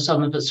modality, although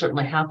some of it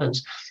certainly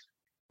happens.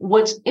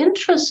 What's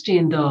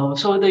interesting, though,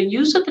 so the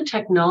use of the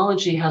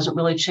technology hasn't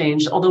really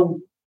changed, although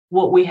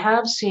what we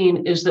have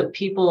seen is that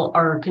people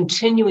are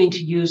continuing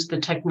to use the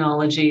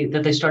technology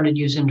that they started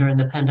using during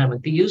the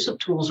pandemic. The use of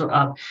tools are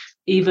up,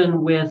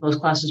 even with those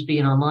classes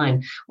being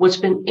online. What's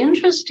been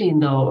interesting,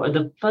 though, are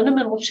the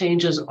fundamental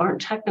changes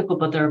aren't technical,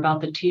 but they're about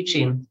the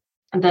teaching.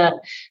 That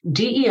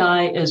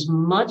DEI is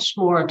much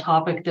more a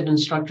topic that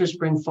instructors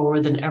bring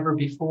forward than ever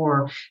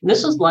before. And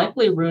this is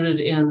likely rooted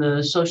in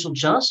the social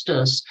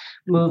justice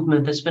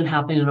movement that's been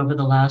happening over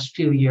the last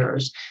few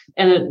years.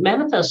 And it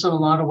manifests in a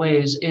lot of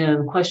ways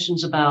in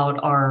questions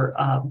about our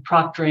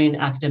proctoring,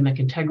 academic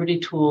integrity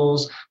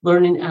tools,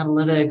 learning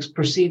analytics,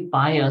 perceived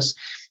bias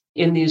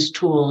in these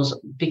tools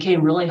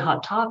became really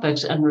hot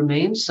topics and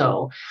remain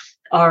so.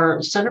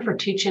 Our Center for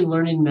Teaching,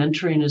 Learning,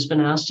 Mentoring has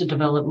been asked to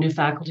develop new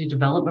faculty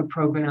development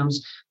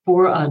programs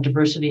for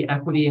diversity,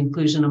 equity,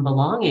 inclusion, and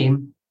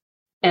belonging,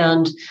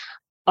 and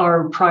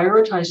are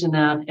prioritizing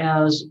that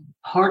as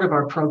part of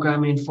our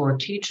programming for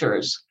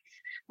teachers.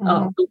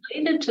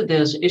 Related to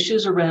this,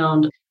 issues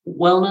around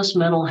wellness,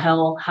 mental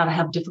health, how to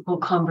have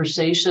difficult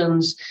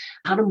conversations,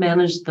 how to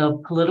manage the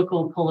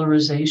political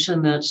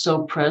polarization that's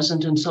so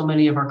present in so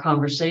many of our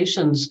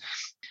conversations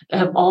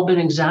have all been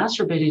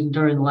exacerbated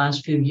during the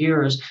last few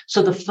years.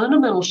 So the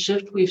fundamental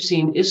shift we've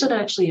seen isn't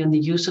actually in the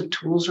use of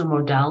tools or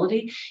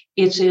modality.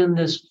 It's in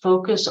this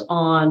focus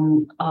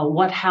on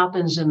what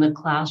happens in the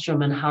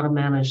classroom and how to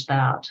manage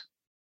that.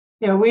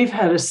 Yeah, we've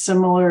had a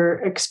similar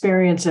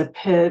experience at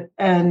Pitt,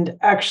 and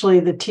actually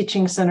the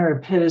teaching center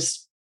at Pitt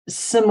is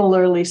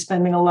similarly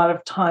spending a lot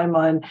of time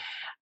on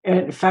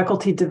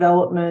faculty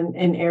development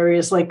in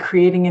areas like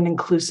creating an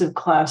inclusive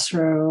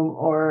classroom,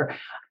 or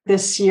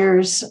this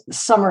year's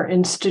Summer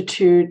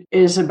Institute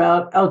is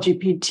about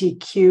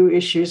LGBTQ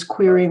issues,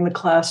 queering the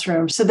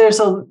classroom. So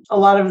there's a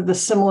lot of the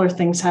similar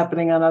things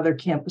happening on other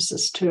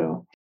campuses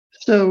too.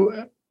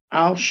 So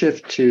I'll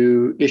shift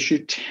to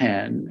issue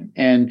 10,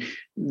 and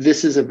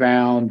this is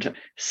around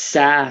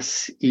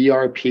SaaS,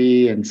 ERP,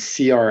 and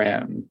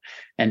CRM,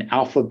 an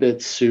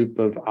alphabet soup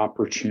of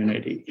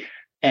opportunity.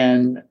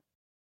 And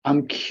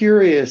I'm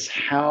curious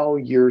how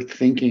you're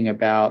thinking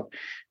about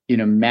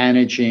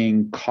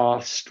managing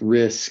cost,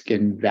 risk,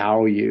 and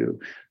value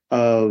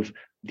of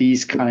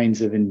these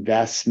kinds of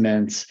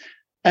investments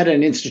at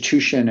an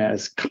institution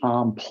as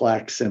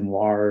complex and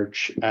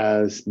large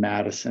as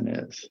Madison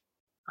is.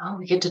 Oh,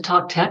 we get to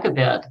talk tech a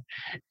bit.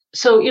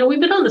 So, we've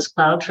been on this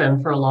cloud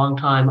trend for a long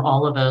time,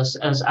 all of us,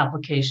 as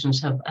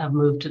applications have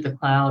moved to the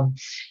cloud.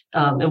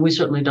 And we've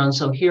certainly done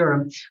so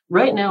here.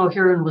 Right now,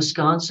 here in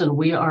Wisconsin,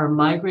 we are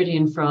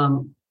migrating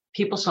from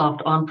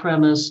PeopleSoft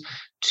on-premise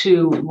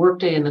to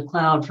Workday in the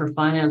cloud for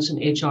finance and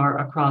HR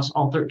across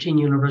all 13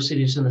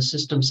 universities in the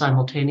system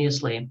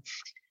simultaneously.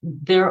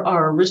 There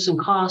are risks and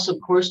costs, of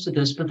course, to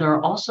this, but there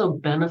are also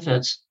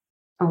benefits.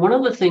 And one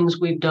of the things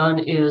we've done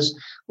is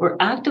we're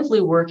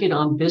actively working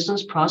on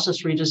business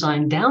process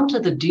redesign down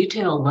to the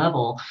detail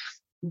level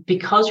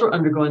because we're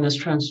undergoing this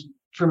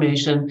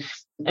transformation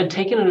and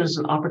taking it as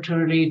an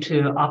opportunity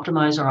to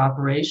optimize our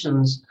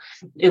operations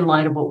in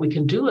light of what we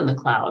can do in the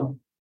cloud.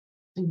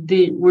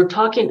 We're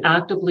talking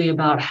actively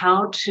about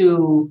how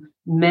to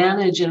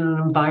manage in an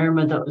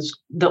environment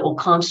that will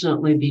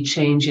constantly be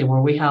changing,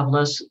 where we have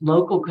less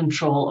local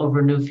control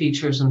over new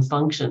features and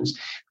functions.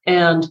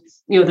 And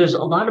there's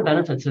a lot of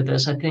benefits to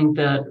this. I think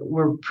that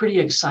we're pretty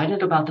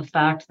excited about the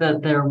fact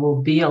that there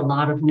will be a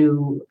lot of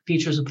new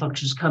features and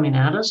functions coming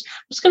at us.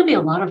 There's going to be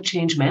a lot of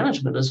change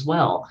management as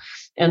well.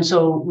 And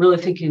so really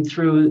thinking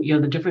through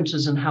the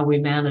differences in how we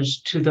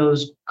manage to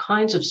those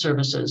kinds of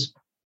services.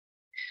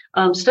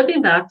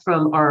 Stepping back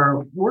from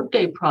our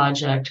Workday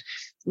project,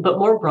 but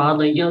more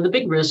broadly, the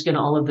big risk in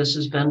all of this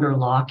is vendor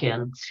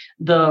lock-in.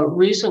 The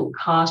recent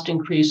cost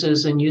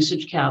increases and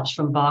usage caps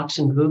from Box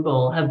and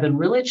Google have been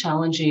really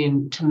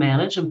challenging to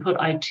manage and put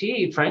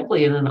IT,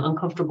 frankly, in an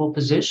uncomfortable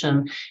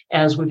position,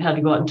 as we've had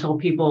to go out and tell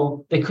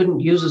people they couldn't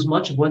use as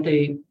much of what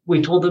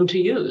we told them to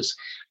use.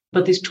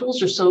 But these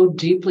tools are so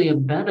deeply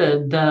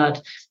embedded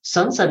that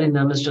sunsetting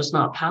them is just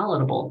not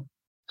palatable.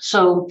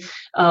 So,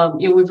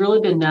 we've really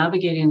been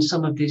navigating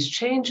some of these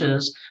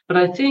changes, but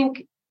I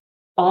think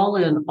all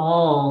in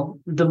all,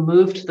 the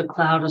move to the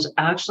cloud is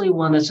actually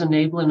one that's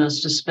enabling us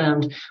to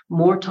spend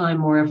more time,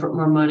 more effort,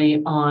 more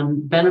money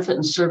on benefit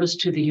and service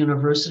to the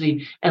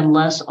university and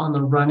less on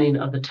the running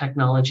of the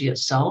technology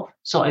itself.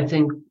 So I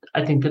think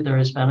that there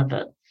is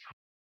benefit.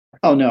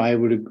 Oh, no, I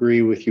would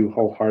agree with you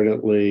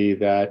wholeheartedly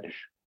that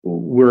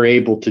we're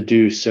able to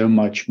do so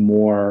much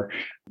more,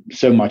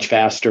 so much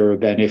faster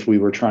than if we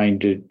were trying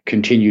to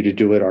continue to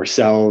do it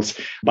ourselves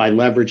by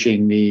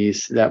leveraging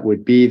these that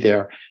would be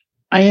there.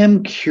 I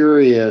am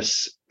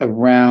curious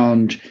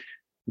around,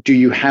 do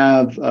you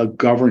have a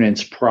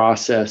governance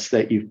process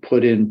that you've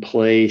put in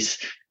place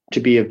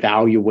to be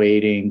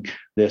evaluating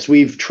this?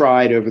 We've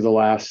tried over the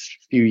last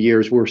few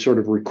years, we're sort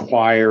of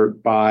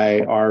required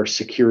by our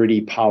security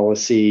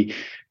policy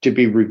to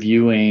be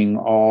reviewing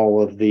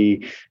all of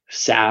the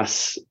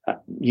SaaS,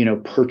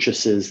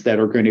 purchases that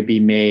are going to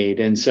be made.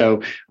 And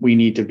so we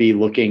need to be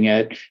looking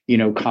at,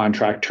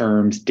 contract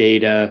terms,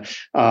 data,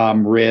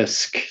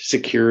 risk,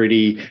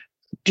 security.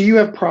 Do you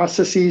have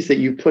processes that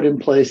you put in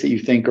place that you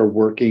think are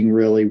working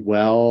really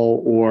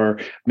well, or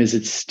is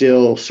it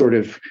still sort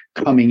of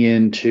coming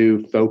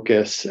into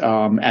focus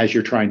as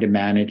you're trying to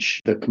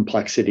manage the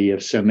complexity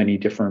of so many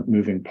different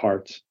moving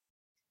parts?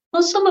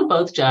 Well, some of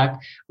both,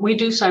 Jack. We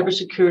do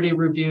cybersecurity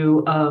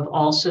review of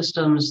all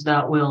systems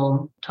that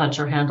will touch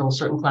or handle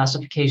certain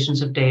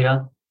classifications of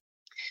data.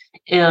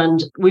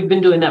 And we've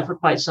been doing that for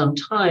quite some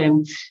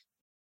time.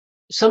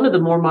 Some of the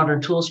more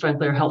modern tools,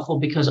 frankly, are helpful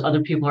because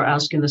other people are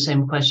asking the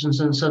same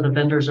questions. And so the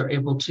vendors are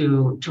able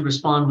to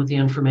respond with the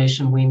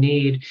information we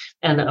need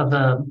and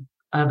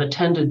have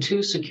attended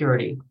to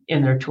security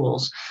in their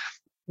tools.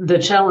 The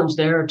challenge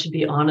there, to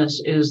be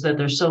honest, is that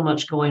there's so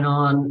much going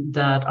on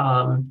that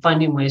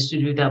finding ways to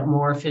do that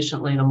more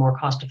efficiently in a more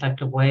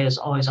cost-effective way is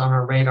always on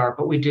our radar.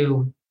 But we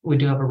do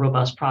have a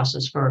robust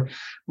process for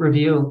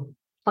review.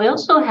 We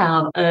also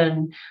have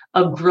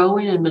a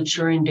growing and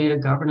maturing data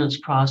governance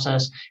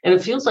process, and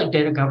it feels like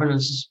data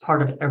governance is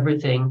part of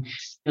everything,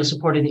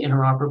 supporting the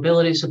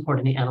interoperability,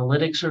 supporting the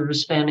analytics sort of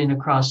spanning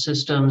across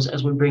systems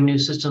as we bring new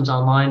systems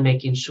online,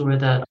 making sure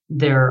that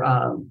their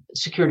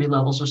security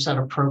levels are set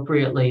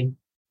appropriately.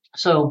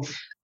 So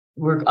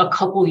we're a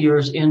couple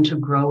years into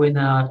growing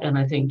that, and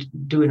I think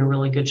doing a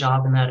really good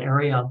job in that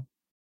area.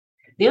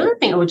 The other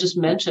thing I would just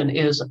mention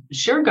is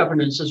shared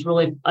governance is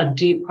really a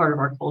deep part of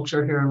our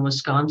culture here in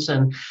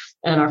Wisconsin,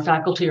 and our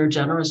faculty are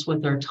generous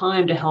with their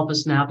time to help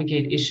us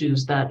navigate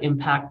issues that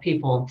impact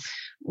people.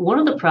 One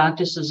of the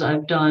practices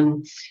I've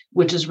done,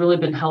 which has really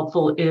been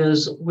helpful,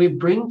 is we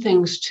bring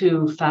things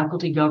to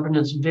faculty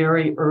governance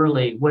very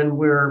early when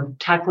we're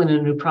tackling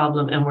a new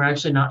problem and we're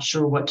actually not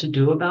sure what to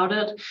do about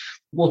it.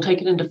 We'll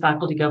take it into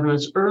faculty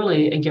governance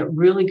early and get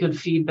really good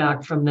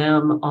feedback from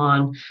them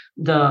on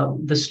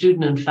the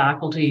student and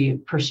faculty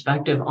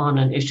perspective on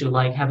an issue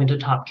like having to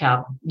top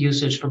cap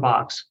usage for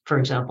Box, for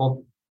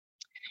example.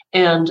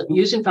 And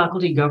using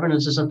faculty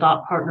governance as a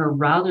thought partner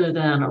rather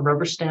than a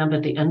rubber stamp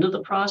at the end of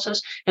the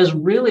process has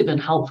really been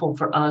helpful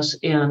for us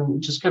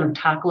in just kind of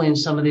tackling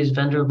some of these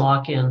vendor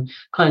lock-in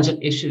kinds of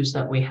issues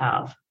that we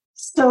have.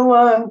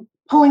 So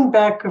pulling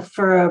back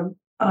for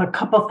a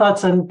couple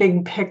thoughts on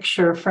big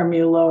picture from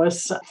you,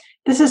 Lois.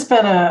 This has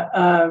been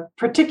a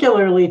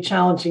particularly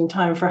challenging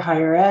time for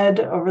higher ed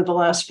over the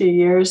last few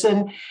years.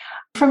 And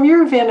from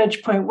your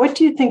vantage point, what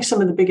do you think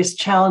some of the biggest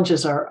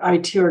challenges our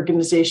IT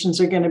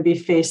organizations are going to be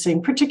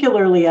facing,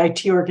 particularly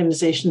IT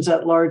organizations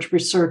at large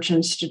research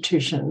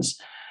institutions,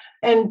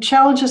 and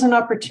challenges and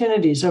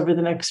opportunities over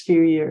the next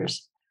few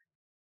years?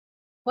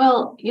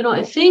 Well,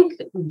 I think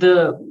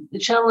the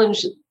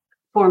challenge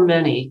for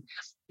many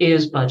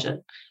is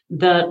budget.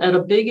 That at a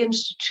big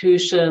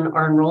institution,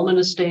 our enrollment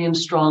is staying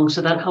strong,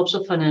 so that helps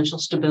with financial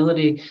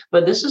stability.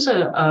 But this is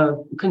a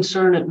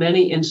concern at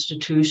many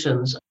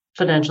institutions,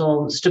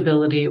 financial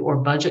stability or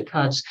budget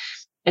cuts.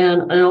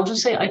 And I'll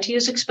just say IT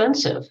is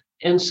expensive.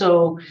 And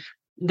so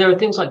there are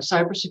things like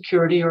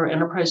cybersecurity or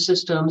enterprise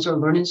systems or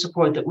learning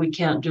support that we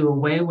can't do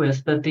away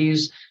with, but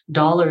these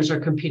dollars are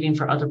competing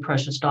for other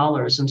precious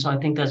dollars. And so I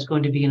think that's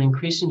going to be an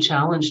increasing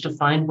challenge to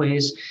find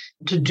ways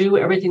to do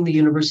everything the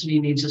university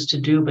needs us to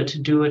do, but to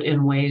do it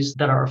in ways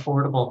that are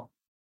affordable.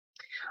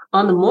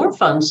 On the more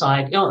fun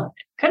side,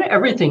 kind of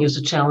everything is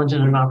a challenge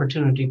and an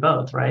opportunity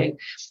both, right?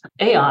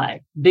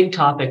 AI, big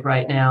topic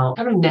right now,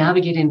 kind of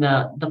navigating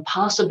the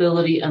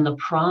possibility and the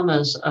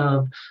promise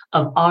of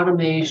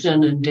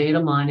automation and data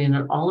mining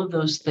and all of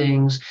those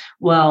things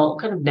while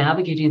kind of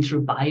navigating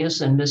through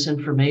bias and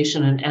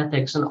misinformation and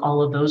ethics and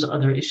all of those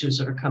other issues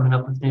that are coming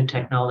up with new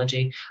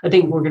technology. I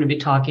think we're going to be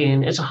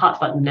talking, it's a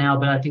hot button now,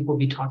 but I think we'll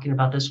be talking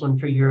about this one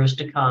for years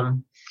to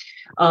come.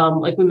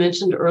 Like we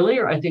mentioned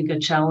earlier, I think a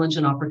challenge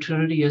and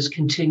opportunity is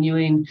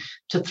continuing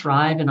to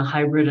thrive in a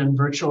hybrid and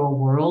virtual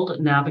world,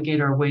 navigate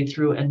our way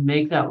through and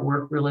make that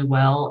work really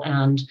well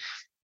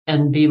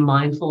and be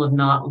mindful of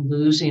not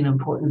losing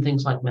important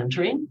things like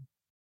mentoring.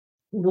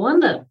 One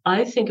that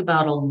I think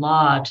about a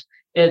lot,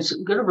 it's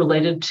kind of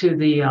related to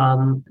the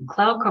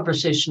cloud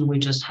conversation we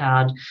just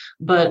had,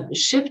 but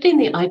shifting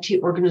the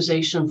IT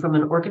organization from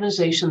an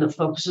organization that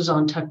focuses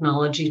on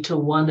technology to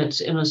one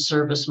that's in a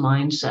service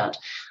mindset,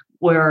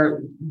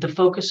 where the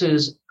focus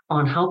is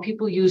on how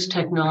people use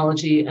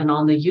technology and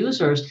on the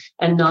users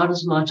and not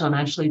as much on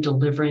actually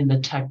delivering the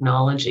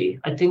technology.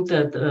 I think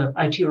that the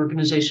IT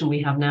organization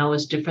we have now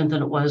is different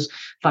than it was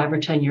 5 or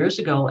 10 years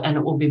ago, and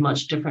it will be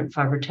much different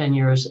 5 or 10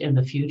 years in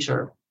the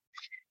future.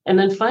 And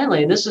then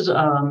finally, this is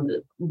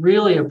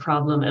really a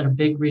problem at a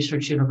big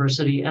research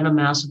university and a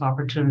massive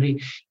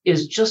opportunity,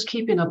 is just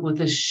keeping up with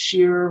the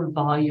sheer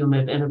volume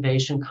of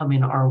innovation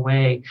coming our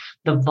way.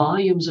 The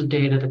volumes of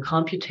data, the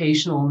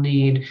computational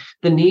need,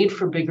 the need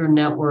for bigger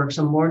networks,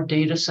 a more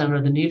data center,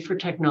 the need for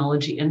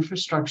technology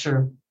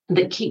infrastructure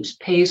that keeps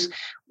pace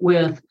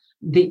with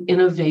the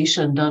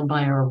innovation done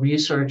by our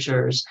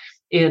researchers.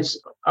 It's,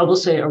 I will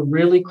say, a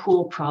really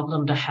cool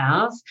problem to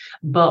have,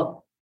 but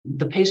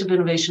the pace of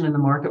innovation in the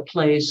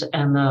marketplace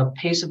and the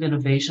pace of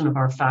innovation of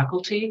our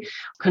faculty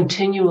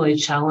continually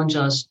challenge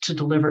us to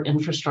deliver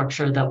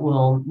infrastructure that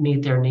will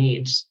meet their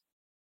needs.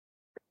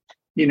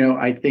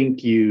 I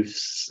think you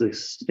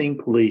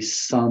succinctly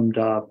summed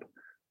up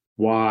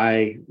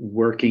why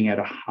working at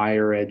a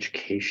higher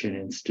education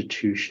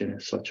institution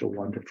is such a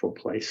wonderful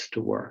place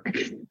to work.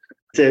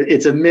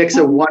 It's a mix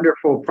of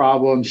wonderful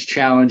problems,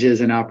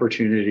 challenges, and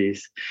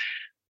opportunities.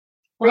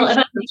 Well, and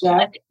I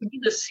think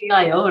being the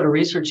CIO at a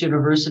research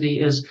university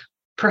is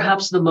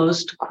perhaps the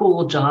most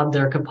cool job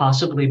there could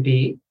possibly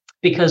be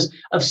because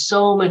of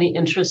so many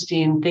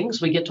interesting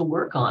things we get to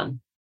work on.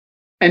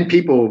 And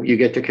people you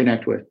get to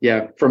connect with.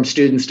 Yeah. From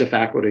students to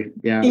faculty.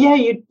 Yeah.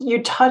 Yeah.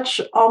 You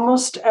touch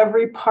almost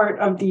every part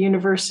of the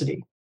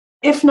university,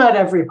 if not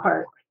every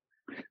part.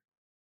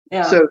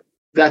 Yeah. So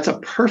that's a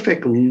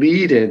perfect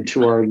lead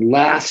into our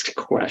last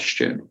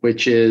question,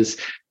 which is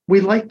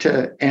we like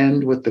to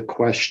end with the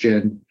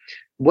question,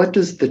 what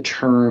does the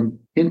term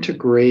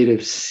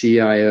integrative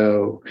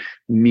CIO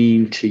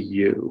mean to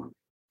you?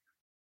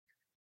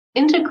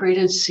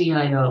 Integrated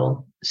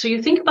CIO. So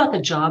you think about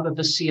the job of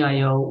a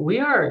CIO, we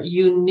are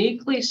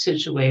uniquely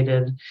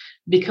situated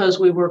because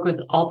we work with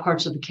all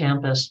parts of the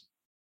campus.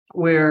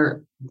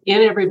 We're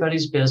in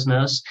everybody's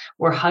business.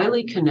 We're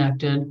highly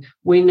connected.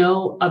 We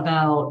know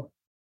about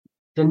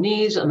the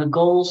needs and the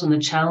goals and the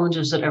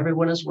challenges that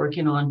everyone is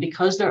working on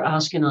because they're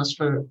asking us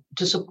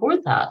to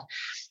support that.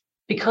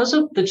 Because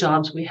of the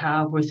jobs we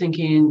have, we're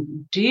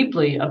thinking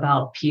deeply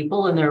about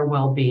people and their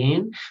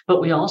well-being,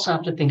 but we also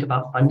have to think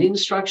about funding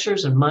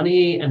structures and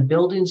money and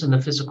buildings and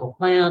the physical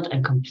plant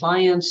and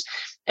compliance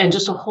and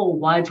just a whole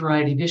wide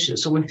variety of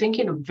issues. So we're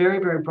thinking very,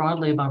 very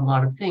broadly about a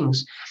lot of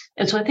things.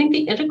 And so I think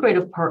the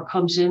integrative part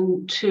comes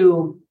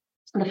into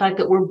the fact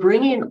that we're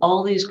bringing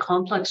all these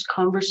complex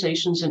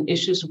conversations and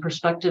issues and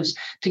perspectives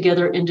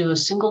together into a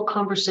single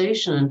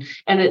conversation.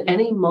 And at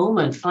any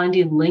moment,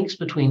 finding links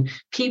between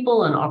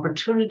people and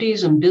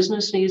opportunities and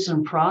business needs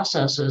and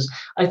processes,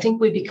 I think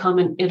we become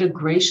an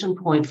integration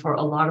point for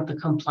a lot of the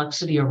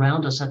complexity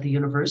around us at the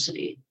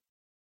university.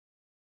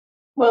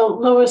 Well,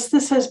 Lois,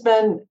 this has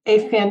been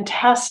a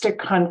fantastic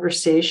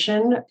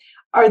conversation.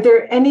 Are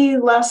there any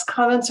last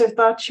comments or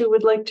thoughts you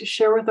would like to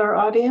share with our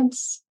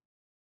audience?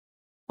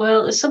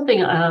 Well, it's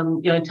something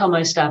I tell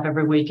my staff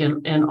every week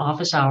in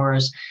office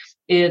hours.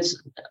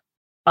 It's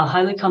a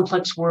highly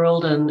complex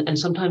world and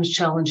sometimes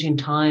challenging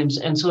times.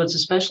 And so it's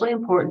especially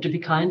important to be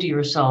kind to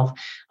yourself.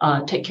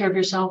 Take care of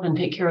yourself and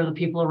take care of the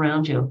people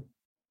around you.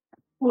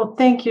 Well,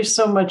 thank you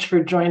so much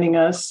for joining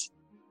us.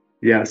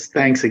 Yes,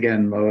 thanks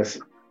again, Lois.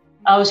 It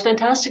was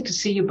fantastic to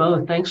see you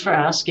both. Thanks for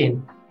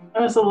asking.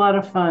 It was a lot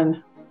of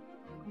fun.